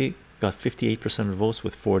Odyssey got 58% of the votes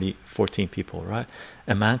with 14 people, right?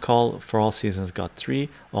 A Man Call for All Seasons got 3,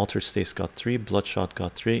 Altered States got 3, Bloodshot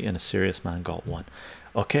got 3, and A Serious Man got 1.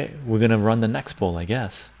 Okay, we're gonna run the next poll, I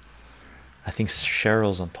guess. I think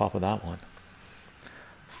Cheryl's on top of that one.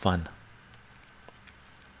 Fun.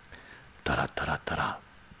 Ta-da, ta-da, ta-da.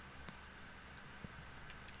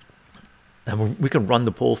 And we can run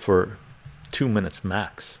the poll for 2 minutes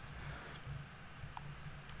max.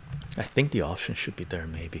 I think the option should be there,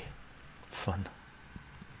 maybe. Fun.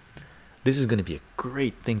 This is going to be a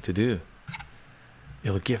great thing to do.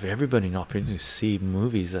 It'll give everybody an opportunity to see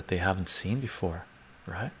movies that they haven't seen before,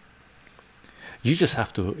 right? You just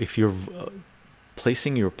have to, if you're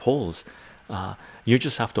placing your polls, you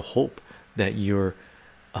just have to hope that your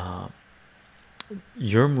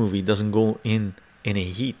movie doesn't go in a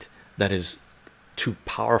heat that is too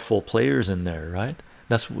powerful players in there, right?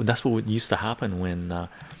 That's what used to happen when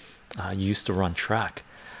you used to run track.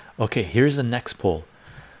 Okay, here's the next poll.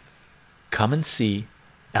 Come and See,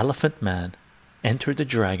 Elephant Man, Enter the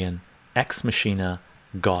Dragon, Ex Machina,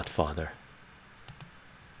 Godfather.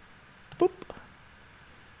 Boop.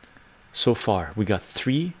 So far we got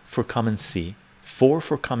 3 for Come and See, 4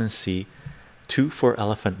 for Come and See, 2 for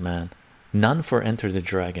Elephant Man, none for Enter the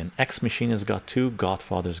Dragon. Ex Machina's got 2,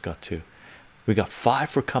 Godfather's got 2. We got 5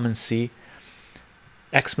 for Come and See.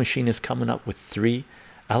 Ex Machina is coming up with 3.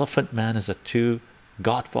 Elephant Man is at 2,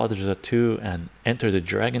 Godfather's at 2, and Enter the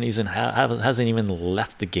Dragon hasn't even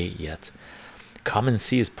left the gate yet. Come and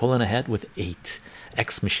See is pulling ahead with 8.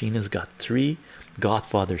 Ex Machina's got 3,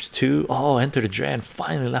 Godfather's 2. Oh, Enter the Dragon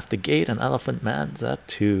finally left the gate, and Elephant Man's at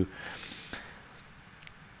 2.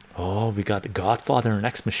 Oh, we got the Godfather and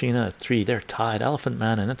Ex Machina at 3. They're tied. Elephant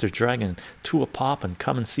Man and Enter the Dragon 2 a pop, and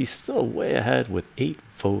Come and See still way ahead with 8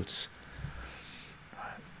 votes.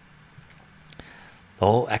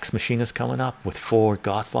 Oh, Ex Machina's coming up with 4.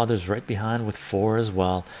 Godfather's right behind with 4 as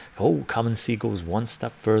well. Oh, Come and See goes one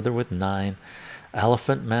step further with 9.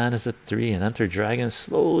 Elephant Man is at 3, and Enter Dragon is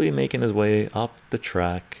slowly making his way up the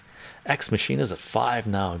track. Ex Machina's at 5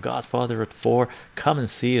 now. Godfather at 4. Come and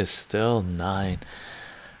See is still 9.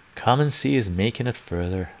 Come and See is making it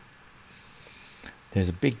further. There's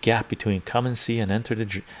a big gap between Come and See and Enter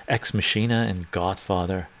the Ex Machina and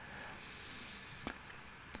Godfather.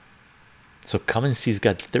 So Come and See's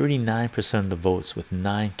got 39% of the votes with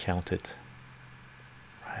 9 counted,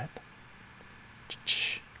 right?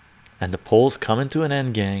 And the poll's coming to an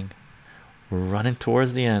end, gang. We're running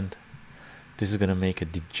towards the end. This is gonna make a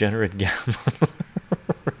degenerate gamble.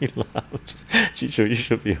 Chycho, you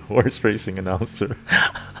should be a horse racing announcer.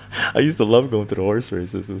 I used to love going to the horse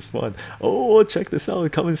races. It was fun. Oh, check this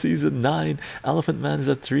out. Come and See is at 9. Elephant Man's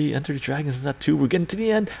at 3. Enter the Dragons is at 2. We're getting to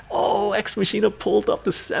the end. Oh, Ex Machina pulled up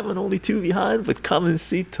to 7, only 2 behind, but Come and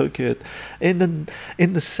See took it. In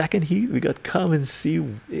the second heat, we got Come and See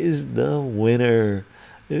is the winner.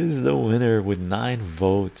 Is the winner with 9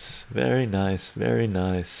 votes. Very nice, very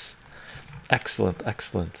nice. Excellent,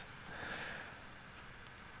 excellent.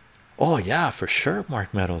 Oh yeah, for sure.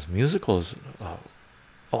 Mark Meadows musicals.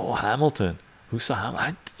 Oh, Hamilton. Who saw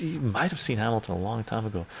Hamilton? You might have seen Hamilton a long time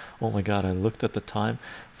ago. Oh my god, I looked at the time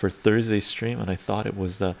for Thursday's stream and I thought it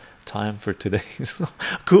was the time for today's.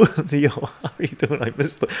 Cool. Yo, how are you doing?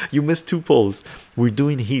 You missed 2 polls. We're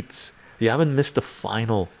doing heats. You haven't missed the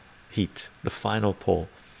final heat, the final poll.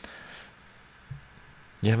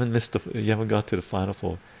 You haven't got to the final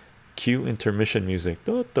poll. Cue intermission music.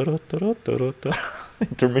 Da, da, da, da, da, da, da.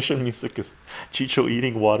 Intermission music is Chycho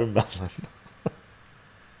eating watermelon.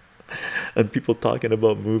 And people talking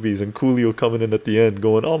about movies, and Coolio coming in at the end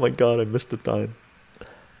going, oh my god, I missed the time.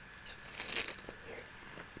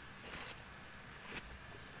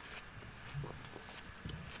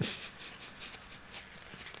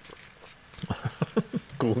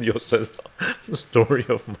 Coolio says, the story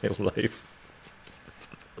of my life.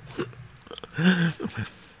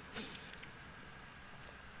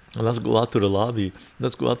 Let's go out to the lobby.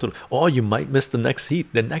 Let's go out to the, oh, you might miss the next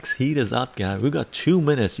heat. The next heat is out, guys. We got 2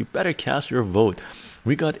 minutes. You better cast your vote.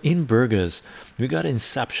 We got In Burgers, we got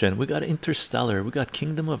Inception, we got Interstellar, we got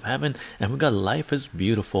Kingdom of Heaven, and we got Life is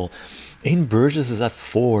Beautiful. In Burgess is at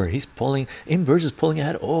 4. He's pulling, In Burgess pulling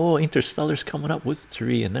ahead. Oh, Interstellar's coming up with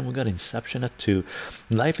 3, and then we got Inception at 2.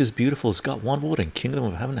 Life is Beautiful has got 1 vote, and Kingdom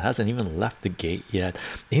of Heaven hasn't even left the gate yet.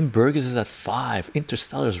 In Burgess is at 5.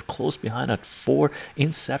 Interstellar is close behind at 4.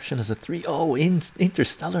 Inception is at 3. Oh,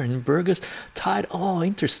 Interstellar and Burgess tied. Oh,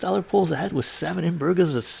 Interstellar pulls ahead with 7. In Burgess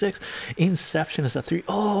is at 6. Inception is at 3.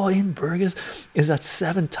 Oh, In Burgess is at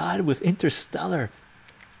 7, tied with Interstellar.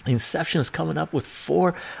 Inception is coming up with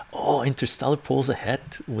 4. Oh, Interstellar pulls ahead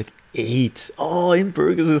with 8. Oh, In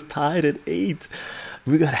Burgess is tied at 8.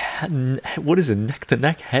 We got what is it, neck to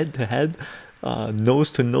neck, head to head, nose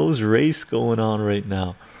to nose race going on right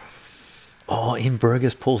now. Oh, In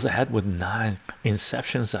Burgess pulls ahead with 9.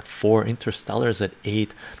 Inception is at 4. Interstellar is at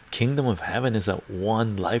 8. Kingdom of Heaven is at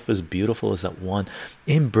 1. Life is Beautiful is at 1.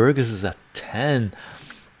 In Burgess is at 10.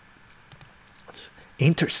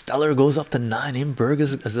 Interstellar goes up to 9. In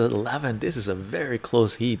Burgess is at 11. This is a very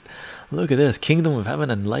close heat. Look at this. Kingdom of Heaven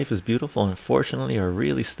and Life is Beautiful, unfortunately, are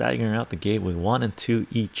really staggering out the gate with 1 and 2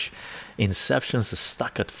 each. Inception's is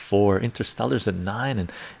stuck at 4. Interstellar's at 9,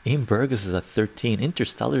 and In Burgess is at 13.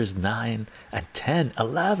 Interstellar is 9 and 10,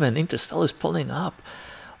 11. Interstellar's pulling up.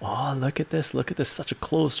 Oh, look at this. Look at this. Such a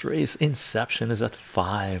close race. Inception is at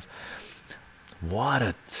 5. What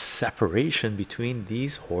a separation between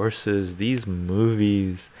these horses, these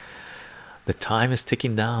movies. The time is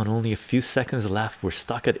ticking down. Only a few seconds left. We're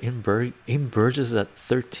stuck at In Burgess is at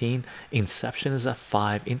 13. Inception is at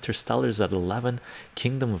 5. Interstellar is at 11.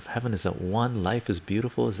 Kingdom of Heaven is at 1. Life is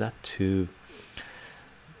Beautiful is at 2.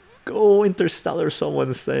 Go Interstellar,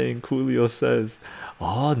 someone's saying. Coolio says,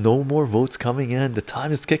 oh, no more votes coming in. The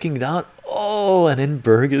time is kicking down. Oh, and In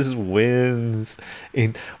Burgess wins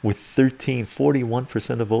in with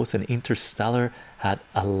 41% of votes, and Interstellar had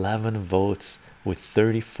 11 votes with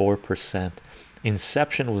 34%.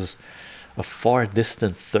 Inception was a far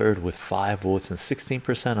distant third with 5 votes and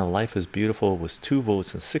 16%, and Life is Beautiful was 2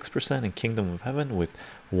 votes and 6%, and Kingdom of Heaven with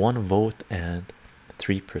 1 vote and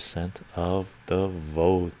 3% of the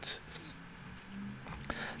vote.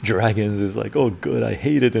 Dragons is like, oh good, I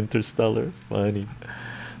hated Interstellar. Funny.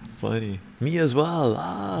 Me as well.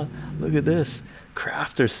 Ah, look at this.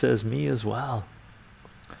 Crafter says me as well.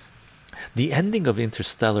 The ending of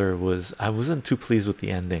Interstellar was, I wasn't too pleased with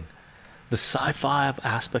the ending. The sci-fi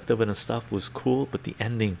aspect of it and stuff was cool, but the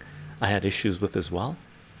ending I had issues with as well.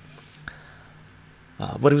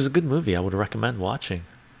 But it was a good movie. I would recommend watching.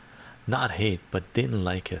 Not hate, but didn't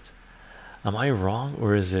like it. Am I wrong,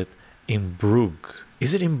 or is it in Bruges?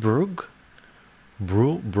 Is it in Bruges?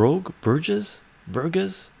 Bruges?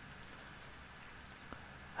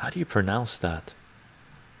 How do you pronounce that?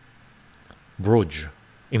 Bruges.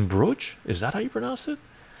 In Bruges? Is that how you pronounce it?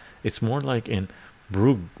 It's more like in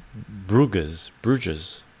Bruges. In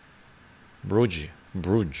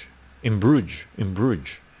Bruges.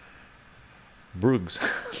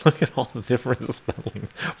 Look at all the different spellings.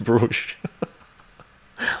 Bruges.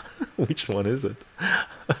 Which one is it?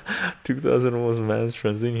 2001's Man's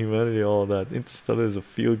Transcending Humanity, all that. Interstellar is a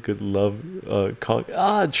feel-good love.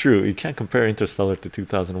 True. You can't compare Interstellar to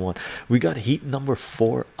 2001. We got heat number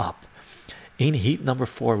 4 up. In heat number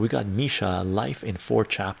 4, we got Misha, Life in 4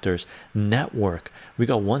 chapters. Network. We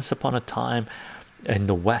got Once Upon a Time in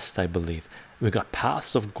the West, I believe. We got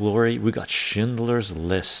Paths of Glory. We got Schindler's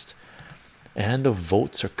List. And the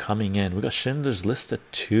votes are coming in. We got Schindler's List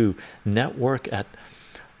at 2. Network at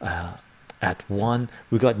 1.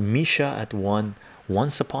 We got Misha at 1.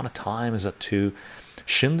 Once Upon a Time is at 2.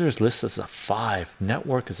 Schindler's List is at 5.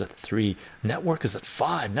 Network is at 3. Network is at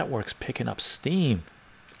 5. Network's picking up steam.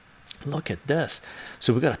 Look at this.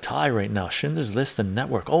 So we got a tie right now. Schindler's List and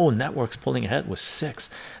Network. Oh, Network's pulling ahead with 6.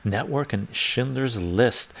 Network and Schindler's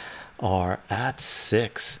List are at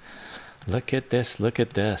 6. Look at this. Look at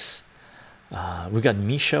this. We got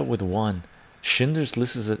Misha with 1. Schindler's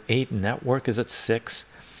List is at 8. Network is at 6.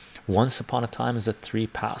 Once Upon a Time is at 3.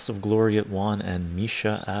 Paths of Glory at 1, and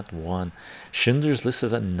Misha at 1. Schindler's List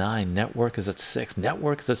is at 9. Network is at 6.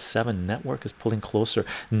 Network is at 7. Network is pulling closer.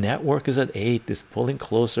 Network is at 8. Is pulling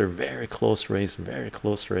closer. Very close race. Very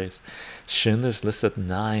close race. Schindler's List at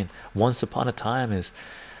 9. Once Upon a Time is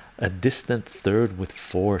A distant third with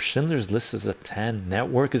 4. Schindler's List is at 10.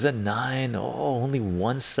 Network is at 9. Oh, only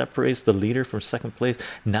one separates the leader from second place.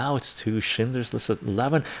 Now it's 2. Schindler's List at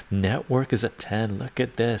 11. Network is at 10. Look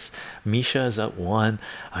at this. Misha is at 1.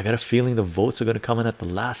 I got a feeling the votes are going to come in at the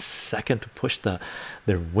last second to push their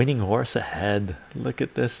winning horse ahead. Look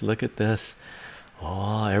at this. Look at this.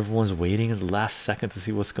 Oh, everyone's waiting at the last second to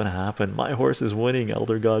see what's going to happen. My horse is winning,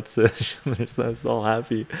 Elder God says. Schindler's List, all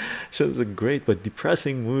happy. Schindler's a great but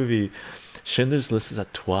depressing movie. Schindler's List is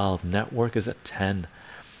at 12. Network is at 10.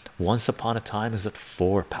 Once Upon a Time is at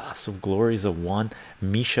 4. Paths of Glory is at 1.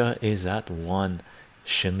 Misha is at 1.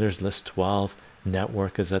 Schindler's List 12.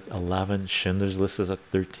 Network is at 11. Schindler's List is at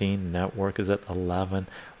 13. Network is at 11.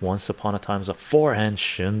 Once Upon a Time is at 4. And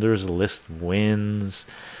Schindler's List wins.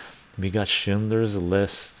 We got Schindler's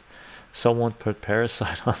List. Someone put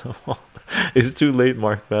Parasite on the wall. It's too late,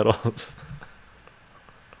 Mark Meadows.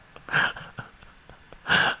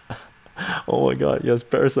 Oh my god, yes,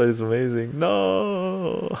 Parasite is amazing.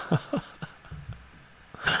 No.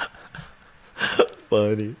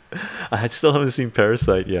 Funny. I still haven't seen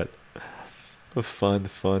Parasite yet. Fun,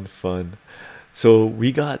 fun, fun. So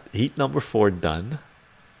we got heat number 4 done.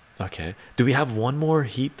 Okay, do we have one more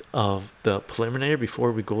heat of the preliminary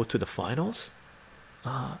before we go to the finals?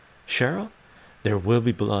 Cheryl, There Will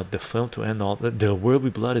Be Blood, the film to end all. There Will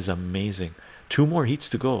Be Blood is amazing. 2 more heats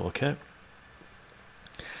to go. Okay,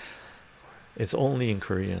 it's only in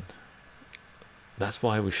Korean. That's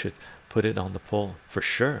why we should put it on the poll for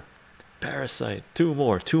sure. Parasite, 2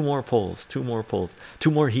 more polls, 2 more polls,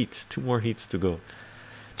 2 more heats, 2 more heats to go.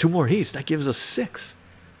 2 more heats, that gives us 6.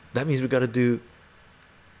 That means we got to do.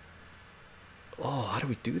 Oh, how do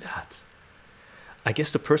we do that? I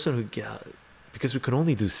guess the person who get, because we can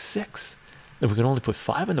only do 6 and we can only put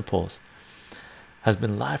 5 in the polls, has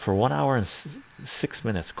been live for 1 hour and 6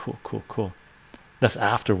 minutes. Cool, cool, cool. That's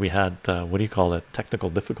after we had what do you call it, technical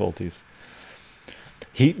difficulties.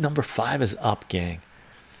 Heat number 5 is up, gang.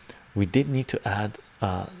 We did need to add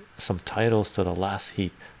some titles to the last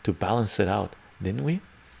heat to balance it out, didn't we?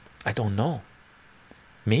 I don't know.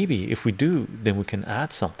 Maybe if we do, then we can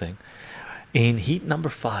add something. In heat number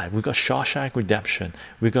 5, we got Shawshank Redemption,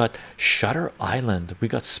 we got Shutter Island, we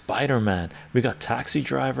got Spider-Man, we got Taxi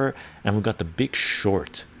Driver, and we got The Big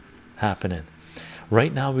Short happening.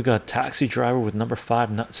 Right now we got Taxi Driver with number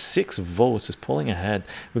 5, not 6 votes, is pulling ahead.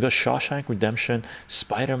 We got Shawshank Redemption,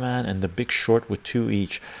 Spider-Man, and The Big Short with 2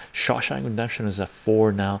 each. Shawshank Redemption is at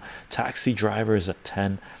 4 now. Taxi Driver is at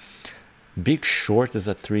 10. Big Short is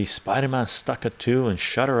at 3. Spider-Man stuck at 2, and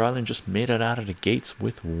Shutter Island just made it out of the gates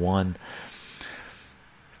with 1.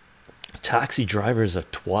 Taxi Driver is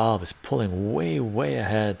at 12, is pulling way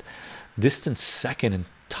ahead. Distant second and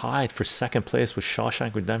tied for second place with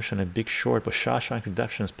Shawshank Redemption and Big Short, but Shawshank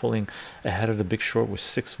Redemption is pulling ahead of The Big Short with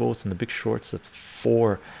 6 votes, and The Big Short's at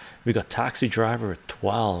 4. We got Taxi Driver at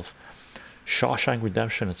 12, Shawshank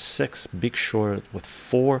Redemption at 6, Big Short with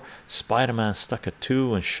 4, Spider-Man stuck at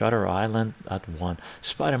 2, and Shutter Island at 1.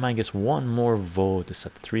 Spider-Man gets 1 more vote, it's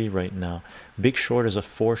at 3 right now. Big Short is at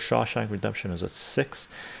 4, Shawshank Redemption is at 6,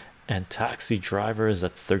 and Taxi Driver is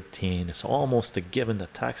at 13. It's almost a given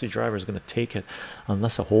that Taxi Driver is going to take it,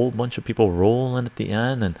 unless a whole bunch of people roll in at the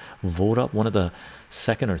end and vote up one of the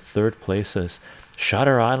second or third places.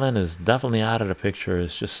 Shutter Island is definitely out of the picture,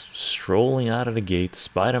 it's just strolling out of the gate.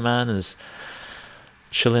 Spider-Man is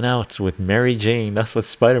chilling out with Mary Jane. That's what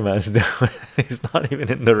Spider-Man is doing. He's not even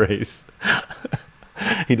in the race.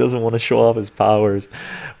 He doesn't want to show off his powers.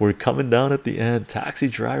 We're coming down at the end. Taxi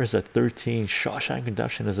Driver is at 13. Shawshank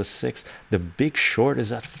Redemption is at 6. The Big Short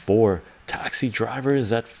is at 4. Taxi Driver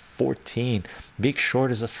is at 14. Big Short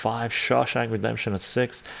is at 5. Shawshank Redemption at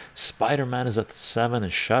 6. Spider-Man is at 7,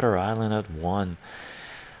 and Shutter Island at 1.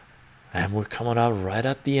 And we're coming out right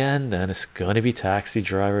at the end, and it's going to be Taxi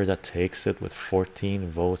Driver that takes it with 14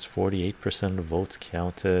 votes. 48% of the votes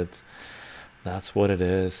counted. That's what it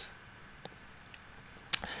is.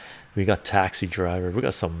 We got Taxi Driver. We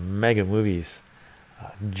got some mega movies,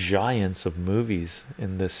 giants of movies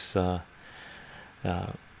in this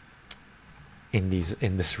in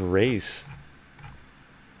this race.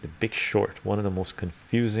 The Big Short, one of the most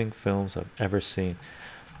confusing films I've ever seen.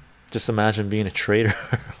 Just imagine being a trader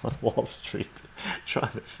on Wall Street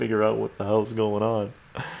trying to figure out what the hell's going on.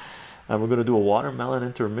 And we're going to do a watermelon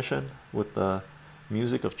intermission with the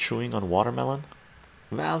music of chewing on watermelon.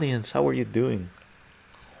 Valiance, how are you doing?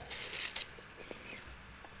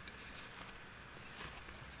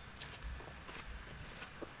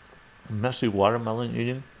 Messy watermelon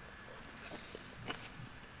eating.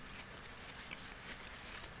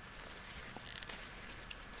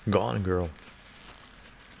 Gone Girl.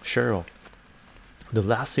 Cheryl, The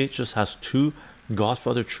last heat just has two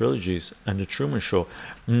Godfather trilogies and the Truman Show.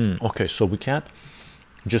 Okay, so we can't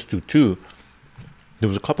just do two. There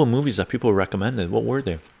was a couple movies that people recommended. What were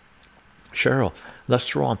they? Cheryl, let's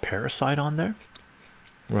throw on Parasite on there,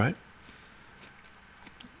 right?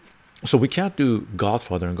 So we can't do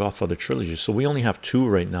Godfather and Godfather trilogy. So we only have two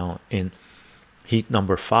right now in heat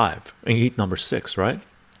number 5 and heat number 6, right?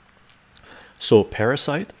 So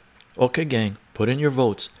Parasite. Okay, gang, put in your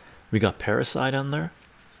votes. We got Parasite on there.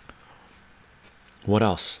 What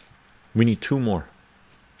else? We need two more.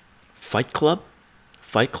 Fight Club.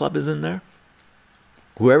 Fight Club is in there.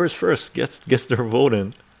 Whoever's first gets their vote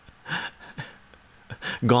in.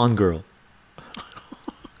 Gone Girl.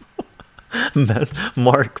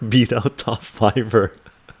 Mark beat out top fiver.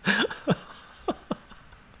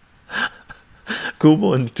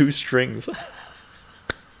 Kubo and the Two Strings.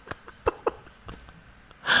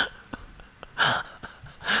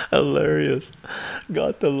 Hilarious.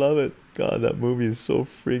 Got to love it. God, that movie is so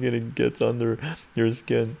freaking, it gets under your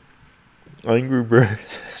skin. Angry Bird.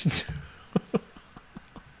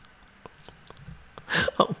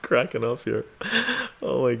 I'm cracking up here.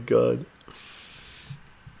 Oh my god.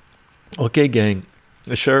 Okay, gang.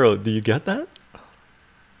 Cheryl, do you get that?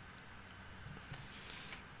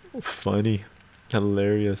 Funny.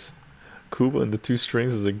 Hilarious. Kuba and the Two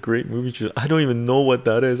Strings is a great movie. I don't even know what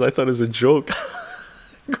that is. I thought it was a joke.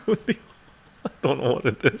 I don't know what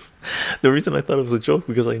it is. The reason I thought it was a joke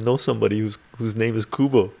because I know somebody whose name is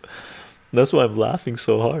Kubo. That's why I'm laughing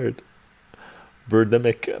so hard.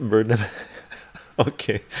 Birdemic.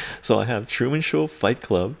 Okay, so I have Truman Show, Fight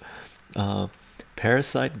Club,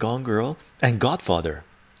 Parasite, Gone Girl, and Godfather,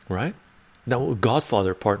 right? That would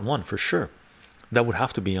Godfather Part 1 for sure. That would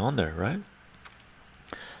have to be on there, right?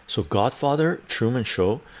 So Godfather, Truman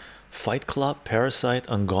Show, Fight Club, Parasite,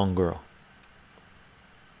 and Gone Girl.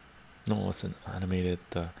 No, it's an animated.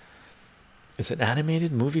 It's an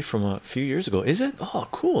animated movie from a few years ago. Is it? Oh,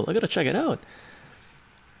 cool! I gotta check it out.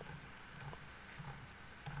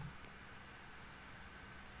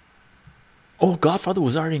 Oh, Godfather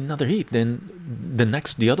was already in another heat. Then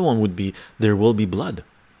the other one would be There Will Be Blood.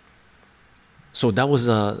 So that was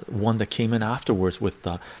one that came in afterwards with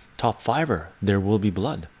the top fiver. There Will Be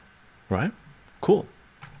Blood, right? Cool.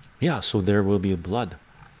 Yeah. So There Will Be Blood.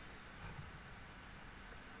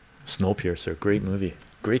 Snowpiercer, great movie,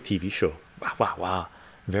 great TV show. Wow, wow, wow,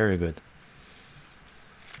 very good.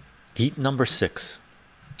 Heat number 6.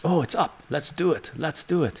 Oh, it's up. Let's do it. Let's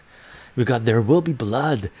do it. We got There Will Be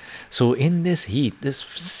Blood. So in this heat, this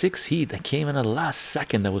 6th heat that came in at the last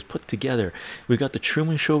second, that was put together, we got the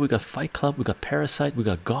Truman Show, we got Fight Club, we got Parasite, we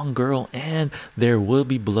got Gone Girl, and There Will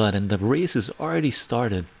Be Blood. And the race has already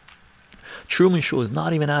started. Truman Show is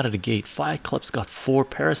not even out of the gate. Fight Club's got 4,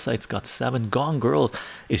 Parasite's got 7, Gone Girl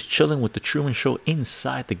is chilling with the Truman Show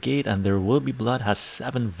inside the gate, and There Will Be Blood has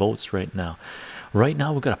 7 votes right now. Right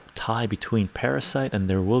now we've got a tie between Parasite and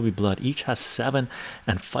There Will Be Blood. Each has 7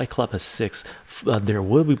 and Fight Club has 6. There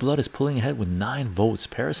Will Be Blood is pulling ahead with 9 votes.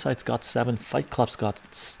 Parasite's got 7, Fight Club's got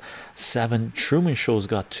 7, Truman Show's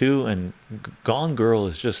got 2, and Gone Girl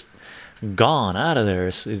is just gone out of there.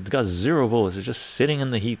 It's got 0 votes. It's just sitting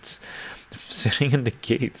in the heats, sitting in the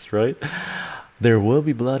gates, right? There Will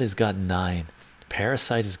Be Blood has got 9,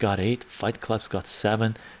 Parasite has got 8, Fight Club's got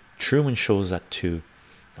 7, Truman Show's at 2.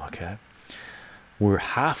 Okay, we're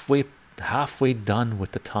halfway done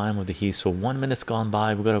with the time of the heat. So 1 minute's gone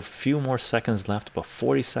by. We got a few more seconds left, about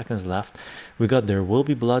 40 seconds left. We got There Will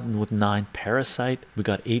Be Blood with 9, Parasite we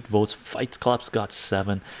got 8 votes, Fight Club's got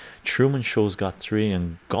 7, Truman Show's got 3,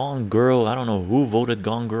 and Gone Girl, I don't know who voted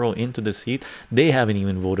Gone Girl into this heat. They haven't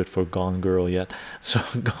even voted for Gone Girl yet. So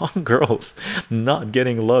Gone Girl's not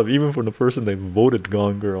getting love even from the person that voted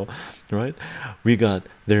Gone Girl, right? We got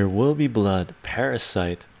There Will Be Blood,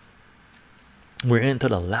 Parasite. We're into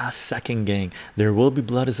the last second, gang. There Will Be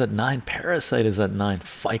Blood is at 9, Parasite is at 9,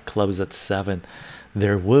 Fight Club is at 7,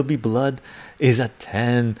 There Will Be Blood is at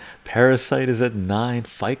 10, Parasite is at 9,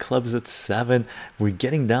 Fight Club is at 7. We're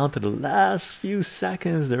getting down to the last few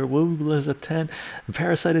seconds. There Will Be Blood is at 10,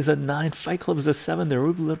 Parasite is at 9, Fight Club is at 7, There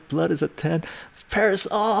Will Be Blood is at 10.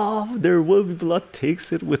 There Will Be Blood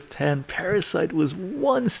takes it with 10. Parasite was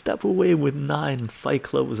 1 step away with 9, and Fight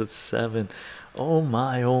Club was at 7. Oh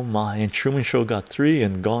my, oh my. And Truman Show got 3,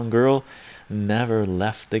 and Gone Girl never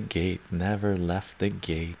left the gate. Never left the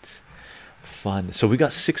gate. Fun. So we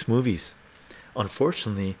got 6 movies.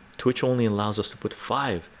 Unfortunately, Twitch only allows us to put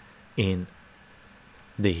 5 in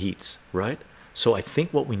the heats, right? So I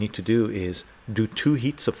think what we need to do is do 2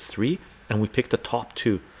 heats of 3, and we pick the top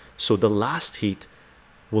 2. So the last heat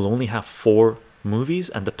will only have 4 movies,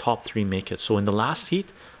 and the top 3 make it. So in the last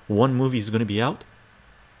heat, 1 movie is going to be out,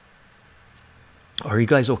 Are you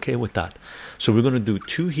guys okay with that? So we're going to do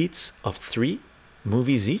 2 heats of 3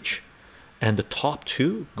 movies each, and the top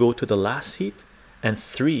 2 go to the last heat, and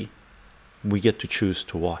 3 we get to choose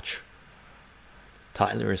to watch.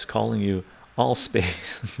 Tyler is calling you all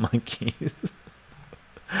space monkeys.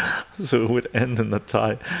 So it would end in a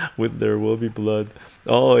tie with There Will Be Blood.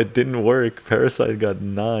 Oh, it didn't work. Parasite got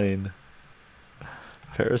 9.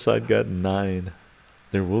 Parasite got 9.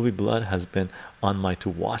 There Will Be Blood has been on my to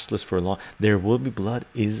watch list for a long. There Will Be Blood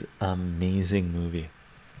is amazing movie.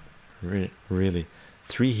 Really.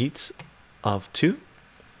 3 heats of 2.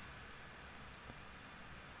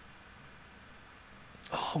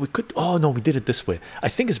 Oh, we could. Oh no, we did it this way. I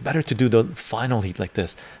think it's better to do the final heat like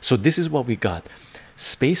this. So this is what we got.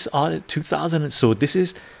 Space Odyssey 2000. So this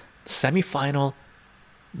is semi-final,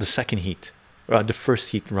 the second heat, the first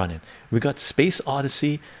heat running. We got Space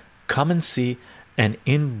Odyssey, Come and See, and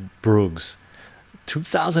In Bruges.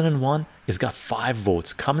 2001 is got 5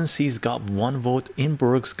 votes. Come and See's got 1 vote. In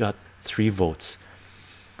Bruges got 3 votes.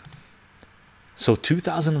 So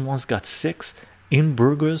 2001's got 6. In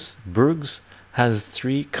Bruges has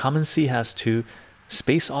 3. Come and See has 2.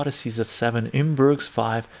 Space Odyssey's at 7. In Bruges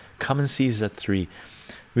 5. Come and See's at 3.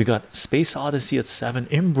 We got Space Odyssey at 7.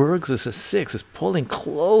 In Bruges is at 6. It's pulling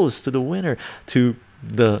close to the winner, to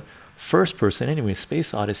the first person anyway.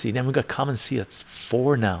 Space Odyssey. Then we got Come and See at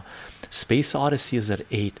 4 now. Space Odyssey is at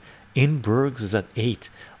 8. In Bruges is at 8.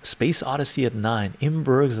 Space Odyssey at 9. In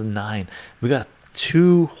Bruges is 9. We got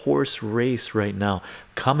 2-horse race right now.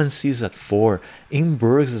 Come and See is at 4. In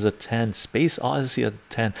Bruges is at 10. Space Odyssey at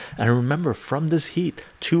 10. And remember, from this heat,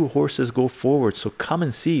 2 horses go forward. So Come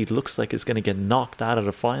and See, it looks like it's going to get knocked out of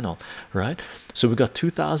the final, right? So we got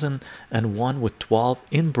 2001 with 12.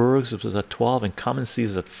 In Bruges was at 12, and Come and See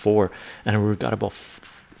is at 4. And we've got about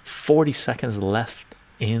 40 seconds left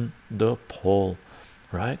in the poll,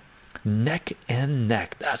 right? Neck and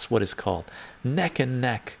neck, that's what it's called. Neck and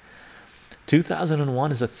neck.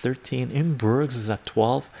 2001 is at 13. In Bruges is at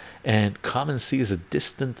 12, and Come and See is a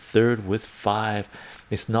distant third with 5.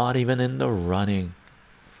 It's not even in the running,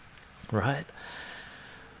 right?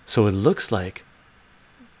 So it looks like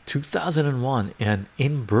 2001 and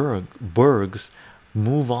In Bruges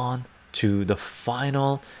move on to the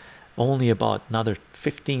final. Only about another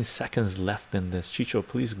 15 seconds left in this. Chycho,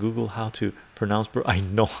 please Google how to pronounce I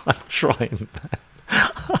know, I'm trying that.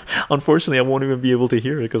 Unfortunately, I won't even be able to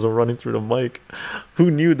hear it because I'm running through the mic. Who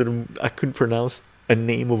knew that I couldn't pronounce a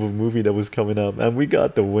name of a movie that was coming up? And we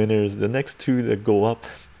got the winners. The next 2 that go up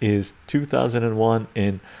is 2001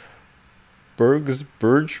 in Bruges.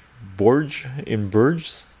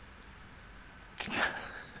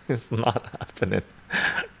 It's not happening.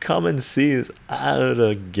 Come and See is out of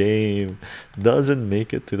the game. Doesn't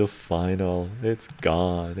make it to the final. It's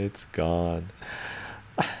gone. It's gone.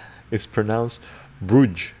 It's pronounced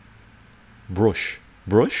Bruges. Bruges.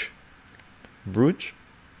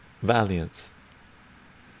 Valiance.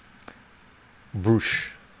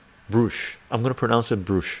 Bruges. I'm gonna pronounce it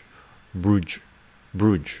Bruges.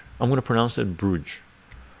 I'm gonna pronounce it Bruges.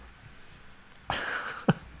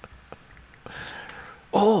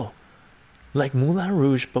 Oh, like Moulin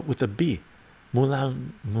Rouge, but with a B.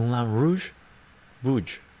 Moulin Rouge,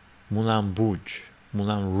 Bruges. Moulin Bruges.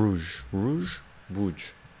 Bruges.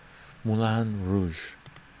 Moulin Rouge.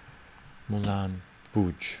 Moulin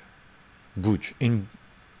Bruges. In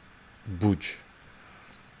Bruges.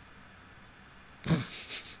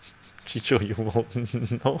 Chycho, you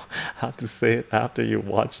won't know how to say it after you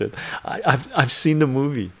watch it. I've seen the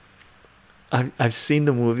movie. I've seen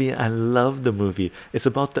the movie. I love the movie. It's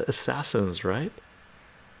about the assassins, right?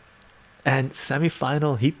 And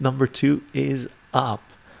semi-final heat number 2 is up.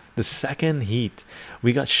 The second heat,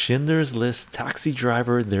 we got Schindler's List, Taxi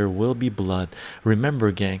Driver, There Will Be Blood.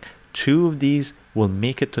 Remember, gang, 2 of these will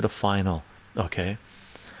make it to the final. Okay,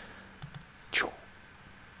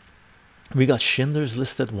 we got Schindler's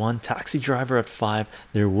List at 1, Taxi Driver at 5,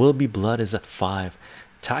 There Will Be Blood is at 5.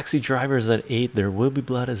 Taxi Driver is at 8, There Will Be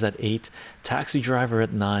Blood is at 8. Taxi Driver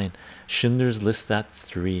at 9, Schindler's List at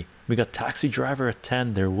 3. We got Taxi Driver at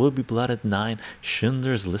 10, There Will Be Blood at 9,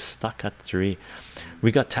 Schindler's List stuck at 3.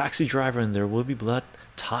 We got Taxi Driver and There Will Be Blood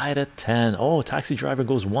tied at 10. Oh, Taxi Driver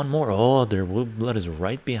goes 1 more. Oh, There Will Be Blood is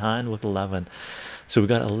right behind with 11. So we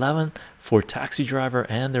got 11 for Taxi Driver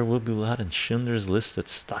and There Will Be Blood, and Schindler's List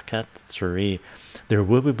that's stuck at 3. There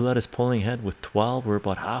Will Be Blood is pulling ahead with 12. We're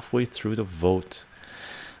about halfway through the vote.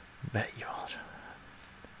 Bet you all,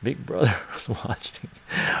 Big Brother was watching.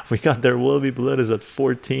 We got There Will Be Blood is at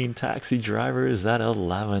 14, Taxi Driver is at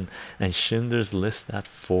 11, and Schindler's List at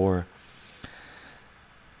 4.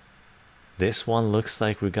 This one looks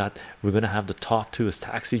like we're gonna have the top two as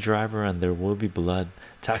Taxi Driver and There Will Be Blood.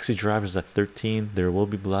 Taxi Driver is at 13, There Will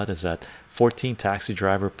Be Blood is at 14. Taxi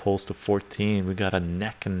Driver pulls to 14. We got a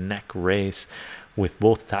neck and neck race with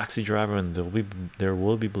both Taxi Driver and There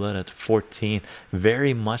Will Be Blood at 14.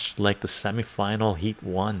 Very much like the semi-final Heat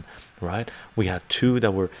 1, right? We had two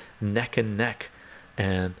that were neck and neck,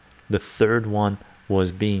 and the third one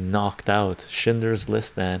was being knocked out. Schindler's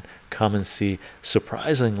List and Come and See,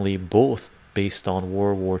 surprisingly both based on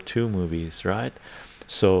World War II movies, right?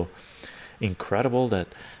 So incredible that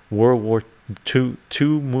World War II,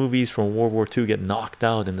 two movies from World War II get knocked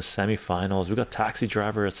out in the semifinals. We got Taxi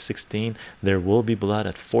Driver at 16, There Will Be Blood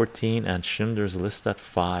at 14, and Schindler's List at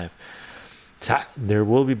 5. There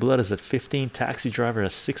Will Be Blood is at 15, Taxi Driver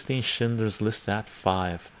at 16, Schindler's List at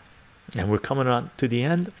 5. And we're coming on to the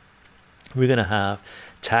end. We're gonna have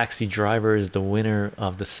Taxi Driver is the winner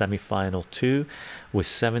of the semifinal 2 with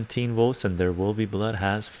 17 votes, and There Will Be Blood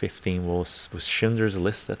has 15 votes with Schindler's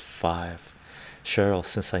List at 5. Cheryl,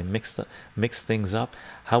 since I mixed things up,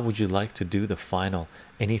 how would you like to do the final?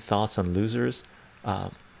 Any thoughts on losers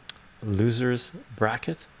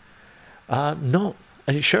bracket? No,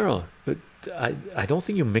 Cheryl, I don't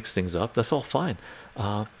think you mix things up. That's all fine.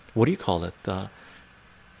 What do you call it?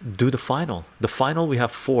 Do the final. The final, we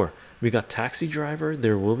have 4. We got Taxi Driver,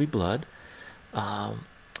 There Will Be Blood.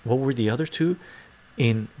 What were the other two?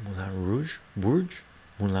 In Moulin Rouge, Bruges.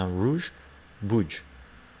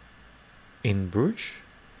 In Bruges,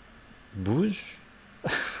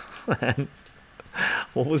 and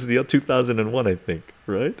what was the other? 2001, I think,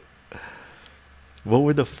 right? What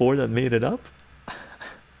were the 4 that made it up?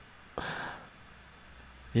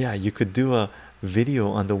 Yeah, you could do a video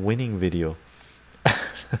on the winning video.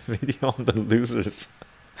 Video on the losers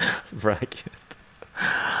bracket.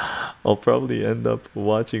 I'll probably end up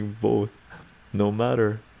watching both no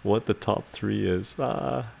matter what the top 3 is.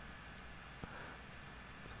 Damn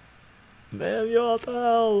you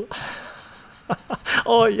all.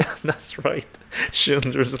 Oh yeah, that's right.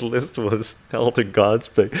 Schindler's List was Elder God's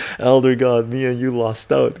pick. Elder God, me and you lost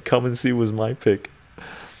out. Come and See was my pick.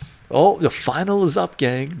 Oh, the final is up,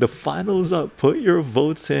 gang. The final is up. Put your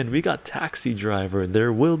votes in. We got Taxi Driver,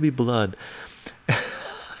 There Will Be Blood. I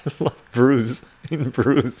love Bruges. In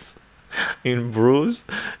Bruges, and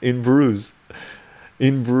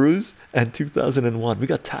 2001. We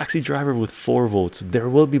got Taxi Driver with 4 votes, There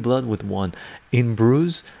Will Be Blood with 1, In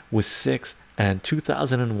Bruges with 6, and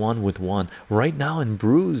 2001 with 1. Right now In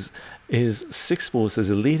Bruges is 6 votes, is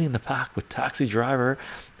leading the pack with Taxi Driver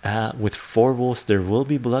with 4 votes, There Will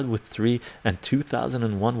Be Blood with 3, and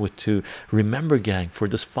 2001 with 2. Remember, gang, for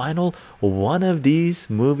this final, one of these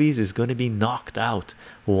movies is going to be knocked out.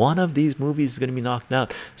 One of these movies is going to be knocked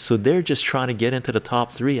out. So they're just trying to get into the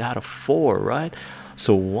top 3 out of 4, right?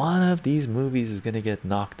 So one of these movies is going to get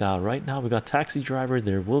knocked out. Right now we got Taxi Driver,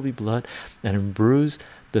 There Will Be Blood, and In Bruges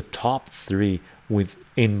the top 3, with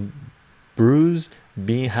In Bruges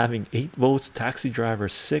having 8 votes, Taxi Driver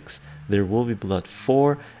 6, There Will Be Blood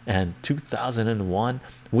 4, and 2001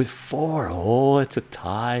 with 4. Oh, it's a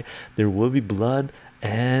tie. There Will Be Blood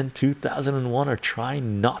and 2001 are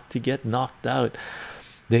trying not to get knocked out.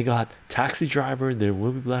 They got Taxi Driver, There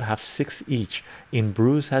Will Be Blood have 6 each. In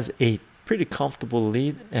Bruges has 8, pretty comfortable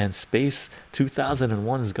lead, and Space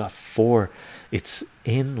 2001 has got 4. It's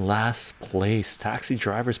in last place. Taxi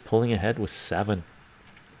Driver's pulling ahead with 7.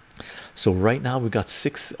 So right now we got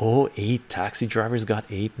 6. Oh, 8. Taxi Driver's got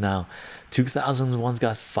 8 now. 2001's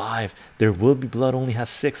got 5. There Will Be Blood only has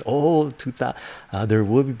 6. Oh, There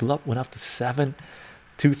Will Be Blood went up to 7.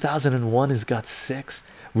 2001 has got 6.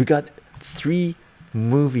 We got 3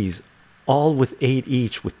 movies all with 8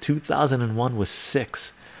 each, with 2001 with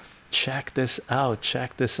 6. Check this out.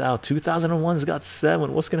 2001's got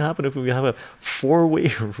 7. What's gonna happen if we have a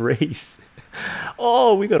 4-way race?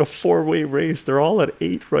 Oh, we got a 4-way race. They're all at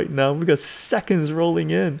 8 right now. We got seconds rolling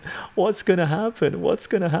in. What's gonna happen?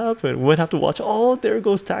 We might have to watch. Oh, there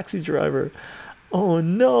goes Taxi Driver. Oh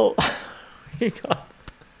no. He got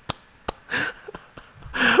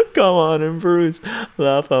come on, In Bruges,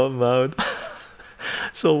 laugh out loud.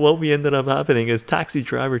 So what we ended up happening is Taxi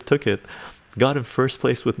Driver took it, got in first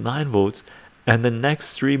place with 9 votes, and the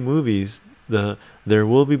next 3 movies, There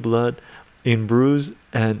Will Be Blood, In Bruges,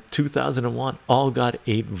 and 2001, all got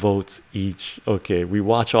 8 votes each. Okay, we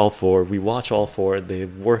watch all 4. They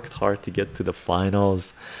worked hard to get to the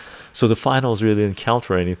finals, so the finals really didn't count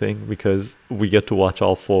for anything because we get to watch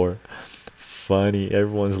all 4. Funny,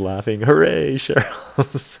 everyone's laughing. Hooray, Cheryl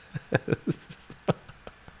says.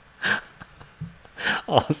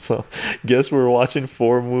 Awesome. Guess we're watching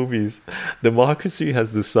 4 movies. Democracy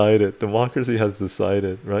has decided. Democracy has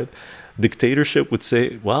decided, right? Dictatorship would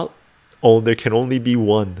say, well, oh, there can only be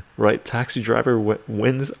one, right? Taxi driver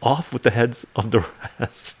wins off with the heads of the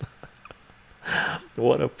rest.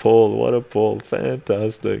 What a poll, what a poll.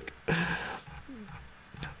 Fantastic.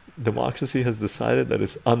 Democracy has decided that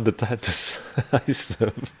it's undecisive.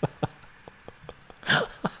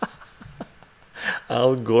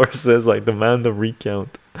 Al Gore says, I demand a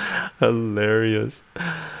recount. Hilarious.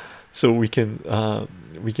 So we can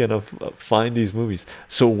find these movies.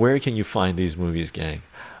 So where can you find these movies, gang?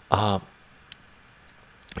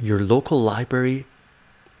 Your local library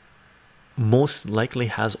most likely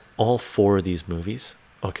has all 4 of these movies.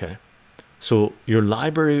 Okay, so your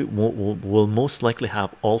library will most likely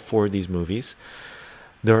have all 4 of these movies.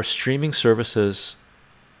 There are streaming services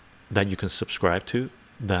that you can subscribe to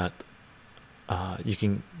that you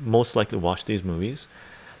can most likely watch these movies.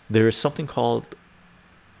 There is something called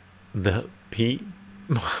the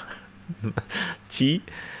T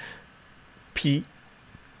P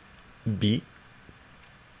B,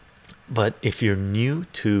 but if you're new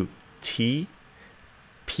to TPB,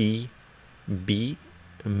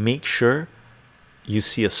 make sure you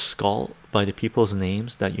see a skull by the people's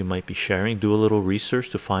names that you might be sharing. Do a little research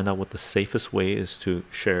to find out what the safest way is to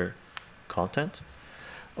share content.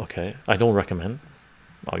 Okay, I don't recommend,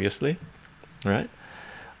 obviously, right?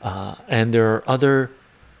 And there are other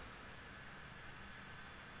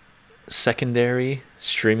secondary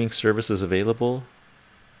streaming services available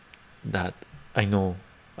that I know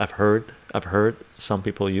I've heard some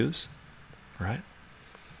people use, right?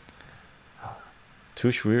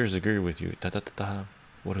 Two viewers agree with you.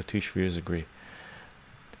 What do two viewers agree?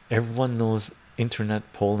 Everyone knows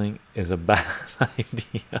internet polling is a bad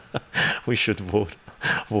idea. We should vote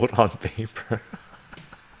on paper.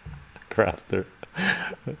 Crafter.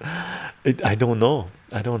 I don't know.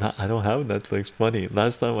 I don't have Netflix. Funny.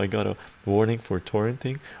 Last time I got a warning for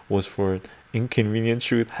torrenting was for Inconvenient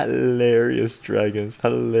Truth. Hilarious, dragons.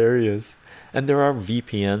 Hilarious. And there are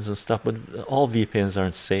VPNs and stuff, but all VPNs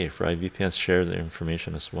aren't safe, right? VPNs share their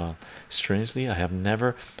information as well. Strangely, I have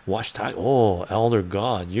never watched oh, Elder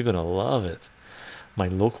God, you're gonna love it. My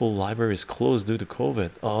local library is closed due to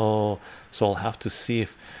COVID. Oh, so I'll have to see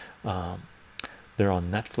if they're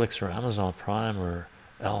on Netflix or Amazon Prime or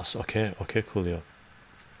else. Okay, Coolio.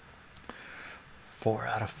 4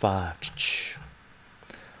 out of 5.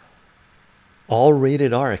 All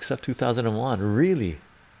rated R except 2001. Really?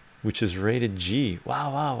 Which is rated G.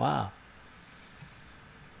 Wow.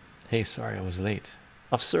 Hey, sorry I was late.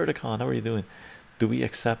 Absurdicon, how are you doing? Do we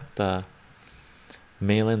accept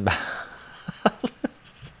mail-in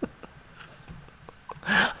ballots?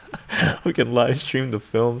 We can live stream the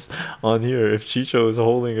films on here if Chycho is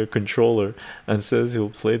holding a controller and says he'll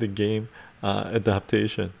play the game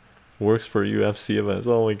adaptation. Works for UFC events.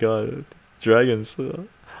 Oh my god, dragons.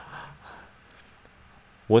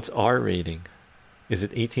 What's R rating? Is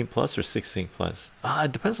it 18 plus or 16 plus?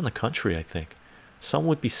 It depends on the country. I think some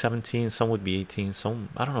would be 17, some would be 18, some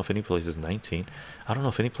I don't know if any place is 19. I don't know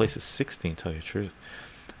if any place is 16, tell you the truth.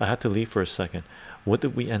 I had to leave for a second. What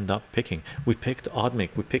did we end up picking? We picked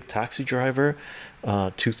Oddmake. We picked Taxi Driver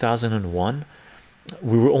 2001.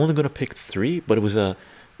 We were only going to pick 3, but it was an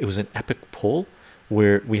epic poll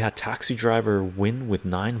where we had Taxi Driver win with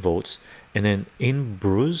 9 votes, and then in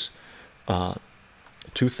Bruges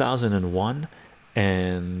 2001,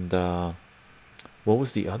 and what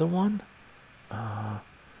was the other one?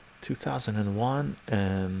 2001,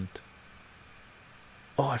 and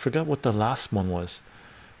oh, I forgot what the last one was.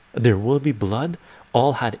 There Will Be Blood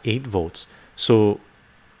all had 8 votes, so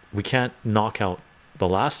we can't knock out the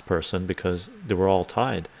last person because they were all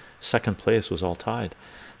tied. Second place was all tied,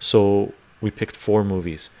 so we picked 4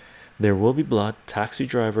 movies: There Will Be Blood, Taxi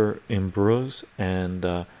Driver, In Bruges, and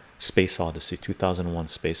Space Odyssey. 2001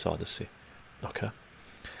 Space Odyssey. Okay,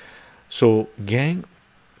 so gang,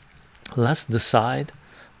 let's decide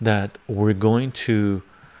that we're going to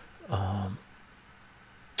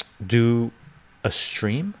do a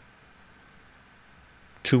stream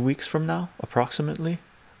 2 weeks from now approximately,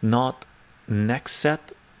 not next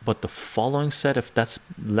set but the following set. If that's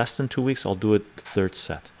less than 2 weeks, I'll do it the 3rd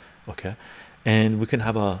set. Okay, and we can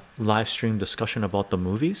have a live stream discussion about the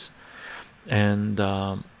movies, and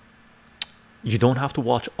you don't have to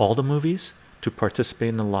watch all the movies to participate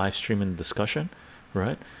in the live stream and discussion,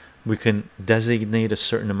 right? We can designate a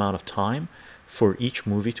certain amount of time for each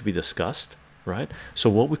movie to be discussed, right? So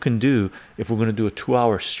what we can do, if we're going to do a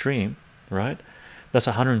 2-hour stream, right, that's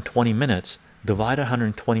 120 minutes. Divide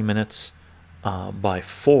 120 minutes by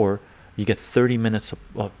 4, you get 30 minutes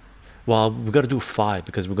of Well, we got to do 5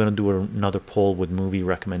 because we're going to do another poll with movie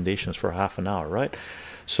recommendations for half an hour, right?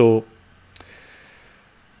 So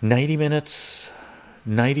 90 minutes,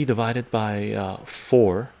 90 divided by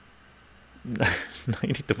 4.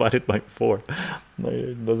 90 divided by 4.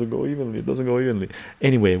 It doesn't go evenly. It doesn't go evenly.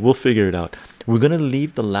 Anyway, we'll figure it out. We're gonna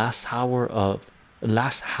leave the last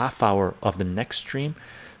half hour of the next stream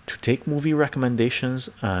to take movie recommendations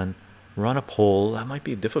and run a poll. That might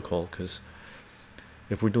be difficult because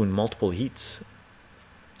if we're doing multiple heats,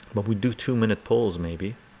 but we do 2-minute polls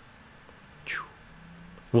maybe.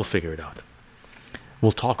 We'll figure it out.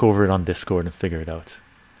 We'll talk over it on Discord and figure it out.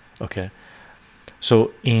 Okay,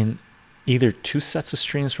 so in either 2 sets of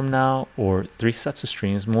streams from now or 3 sets of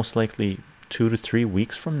streams, most likely 2 to 3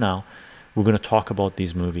 weeks from now, we're going to talk about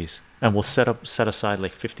these movies, and we'll set aside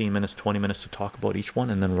like 15 minutes, 20 minutes to talk about each one,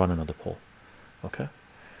 and then run another poll. Okay,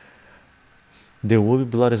 There Will Be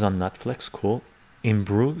Blood is on Netflix. Cool. In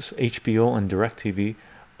Bruges, HBO and DirecTV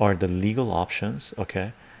are the legal options.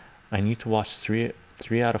 Okay, I need to watch three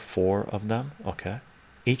out of 4 of them. Okay,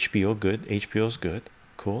 HBO, good. HBO's good.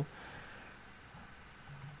 Cool.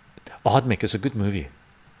 Oddmick is a good movie.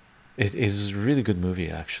 It is a really good movie,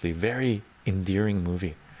 actually. Very endearing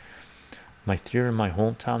movie. My theater in my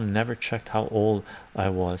hometown never checked how old I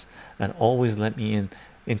was and always let me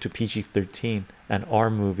into PG-13 and R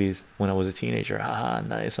movies when I was a teenager. Ah,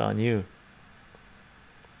 nice on you.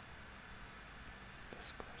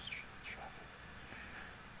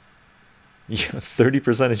 Yeah,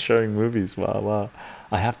 30% is sharing movies. Wow, wow.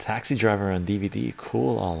 I have Taxi Driver on DVD.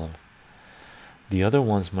 Cool, Olive. The other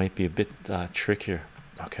ones might be a bit trickier.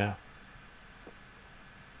 Okay.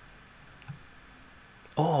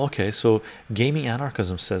 Oh, okay. So Gaming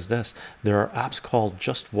Anarchism says this: there are apps called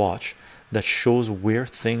Just Watch that shows where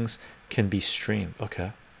things can be streamed.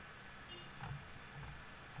 Okay,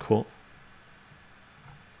 cool.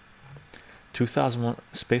 2001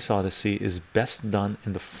 Space Odyssey is best done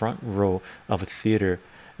in the front row of a theater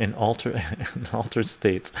in altered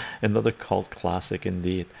states. Another cult classic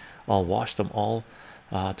indeed. I'll watch them all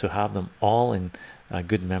to have them all in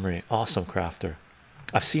good memory. Awesome, Crafter.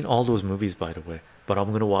 I've seen all those movies, by the way, but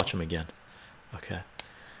I'm gonna watch them again. Okay,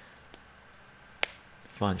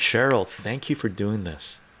 fun. Cheryl, thank you for doing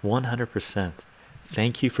this. 100%.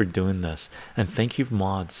 Thank you for doing this, and thank you,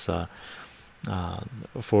 mods,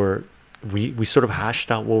 for we sort of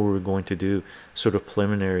hashed out what we were going to do, sort of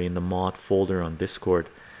preliminary in the mod folder on Discord,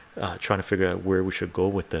 trying to figure out where we should go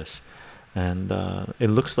with this, and it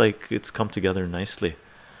looks like it's come together nicely.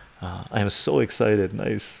 I am so excited.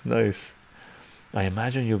 Nice, nice. I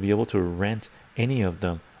imagine you'll be able to rent any of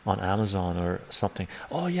them on Amazon or something.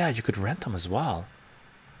 Oh yeah, you could rent them as well,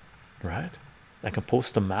 right? I can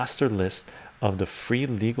post the master list of the free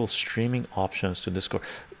legal streaming options to Discord.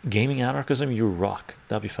 Gaming Anarchism, you rock.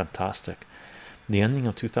 That'd be fantastic. The ending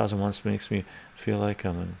of 2001 makes me feel like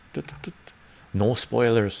I'm in... No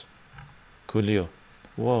spoilers. Coolio.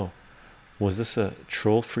 Whoa, was this a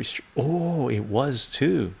troll free stream? Oh, it was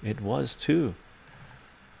too. It was too.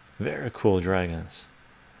 Very cool, dragons.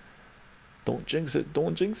 Don't jinx it.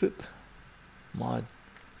 Don't jinx it. Mod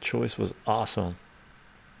choice was awesome.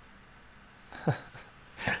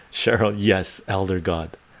 Cheryl, yes, Elder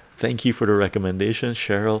God. Thank you for the recommendation,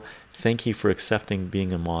 Cheryl. Thank you for accepting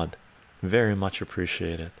being a mod. Very much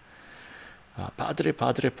appreciated. Padre,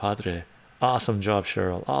 Padre, Padre. Awesome job,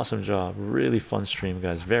 Cheryl. Awesome job. Really fun stream,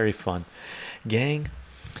 guys. Very fun. Gang,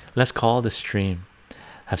 let's call the stream.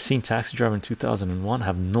 Have seen Taxi Driver in 2001.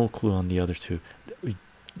 Have no clue on the other two.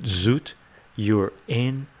 Zoot, you're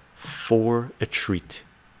in for a treat.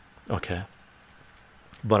 Okay.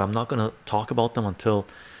 But I'm not gonna talk about them until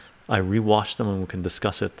I rewatch them and we can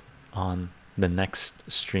discuss it on the next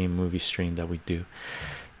stream, movie stream that we do.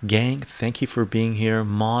 Gang, thank you for being here.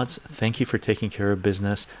 Mods, thank you for taking care of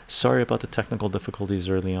business. Sorry about the technical difficulties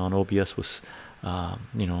early on. OBS was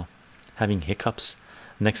you know, having hiccups.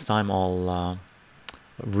 Next time I'll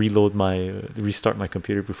restart my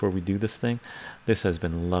computer before we do this thing. This has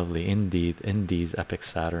been lovely indeed. Epic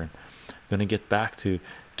Saturn. Gonna get back to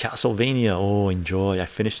Castlevania. Oh, enjoy. I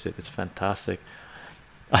finished it. It's fantastic.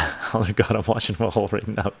 Oh my god, I'm watching it all right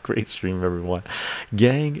now. Great stream, everyone.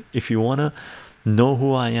 Gang, if you wanna know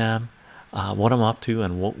who I am, what I'm up to,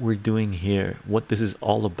 and what we're doing here, what this is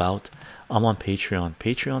all about, I'm on Patreon.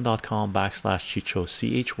 Patreon.com/chycho,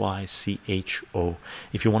 CHYCHO.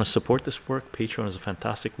 If you want to support this work, Patreon is a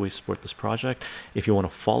fantastic way to support this project. If you want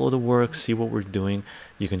to follow the work, see what we're doing,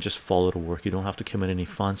 you can just follow the work. You don't have to commit any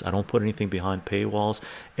funds. I don't put anything behind paywalls.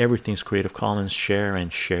 Everything's Creative Commons, share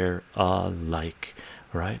and share alike.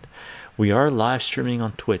 right? We are live streaming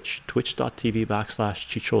on Twitch,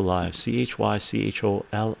 twitch.tv/chycho live, CHYCHOLIVE.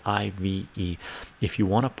 If you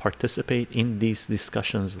want to participate in these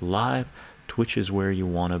discussions live, Twitch is where you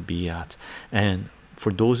want to be at. And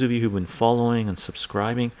for those of you who've been following and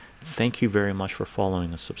subscribing, thank you very much for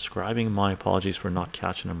following and subscribing. My apologies for not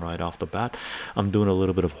catching them right off the bat. I'm doing a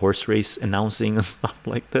little bit of horse race announcing and stuff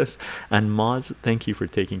like this. And mods, thank you for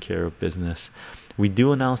taking care of business. We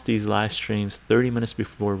do announce these live streams 30 minutes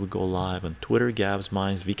before we go live on Twitter, Gabs,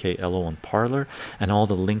 Minds, VKLO, and Parlor, and all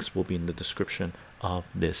the links will be in the description of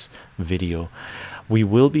this video. We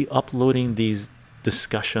will be uploading these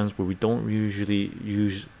discussions where we don't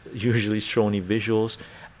usually show any visuals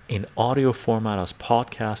in audio format as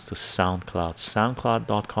podcast to SoundCloud,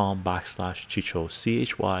 soundcloud.com/chycho,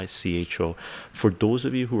 CHYCHO. For those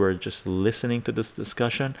of you who are just listening to this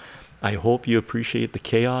discussion, I hope you appreciate the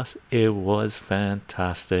chaos. It was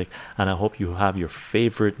fantastic, and I hope you have your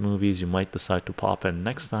favorite movies you might decide to pop in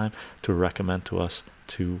next time to recommend to us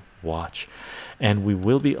to watch. And we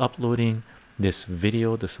will be uploading this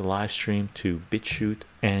video, this live stream, to BitChute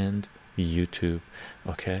and YouTube.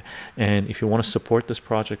 Okay, and if you want to support this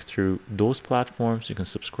project through those platforms, you can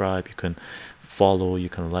subscribe, you can follow, you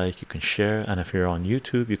can like, you can share, and if you're on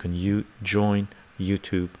YouTube, you can join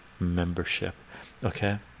YouTube membership.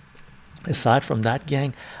 Okay, aside from that,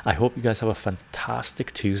 gang, I hope you guys have a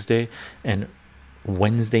fantastic Tuesday and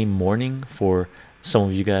Wednesday morning for some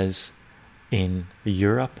of you guys in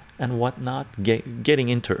Europe and whatnot, getting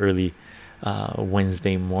into early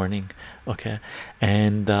Wednesday morning. Okay,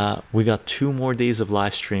 and we got 2 more days of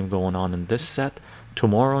live stream going on in this set.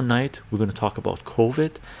 Tomorrow night we're going to talk about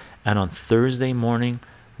COVID, and on Thursday morning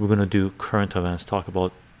we're going to do current events, talk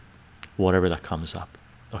about whatever that comes up.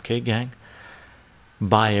 Okay, gang,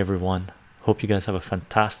 bye everyone. Hope you guys have a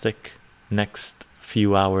fantastic next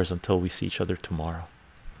few hours until we see each other tomorrow.